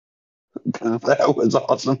 That was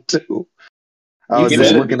awesome too. I was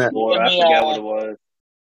just looking at. I forgot what it was.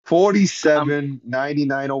 47,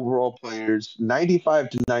 99 overall players, 95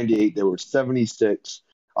 to 98, there were 76.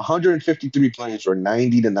 153 players were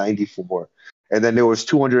 90 to 94. And then there was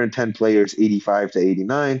 210 players, 85 to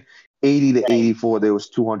 89. 80 to 84, there was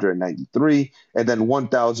 293. And then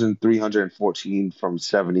 1,314 from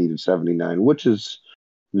 70 to 79, which is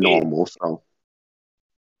normal. So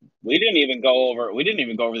we didn't even go over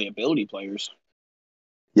the ability players.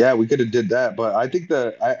 Yeah, we could have did that, but I think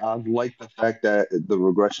I like the fact that the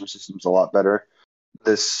regression system's a lot better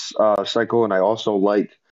this cycle, and I also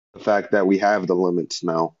like the fact that we have the limits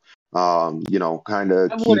now. Kind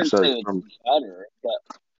of keeps us from better.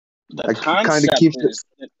 The concept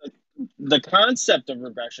the concept of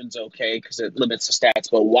regression's okay because it limits the stats,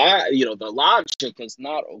 but why? The logic is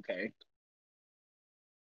not okay.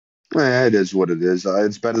 It is what it is.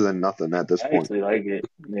 It's better than nothing at this point. I actually like it.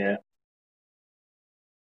 Yeah.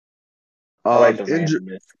 I like the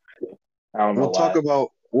randomness. I don't know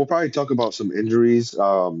we'll probably talk about some injuries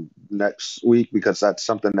next week because that's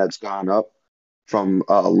something that's gone up from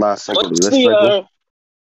last cycle to this cycle.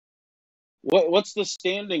 What's the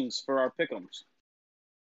standings for our pick'ems?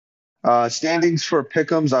 Standings for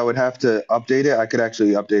pick'ems, I would have to update it. I could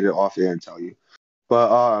actually update it off air and tell you.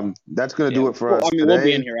 But that's gonna do it for us today. We'll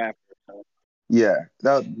be in here after. Yeah,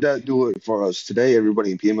 that do it for us today. Everybody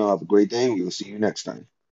in PML have a great day. We will see you next time.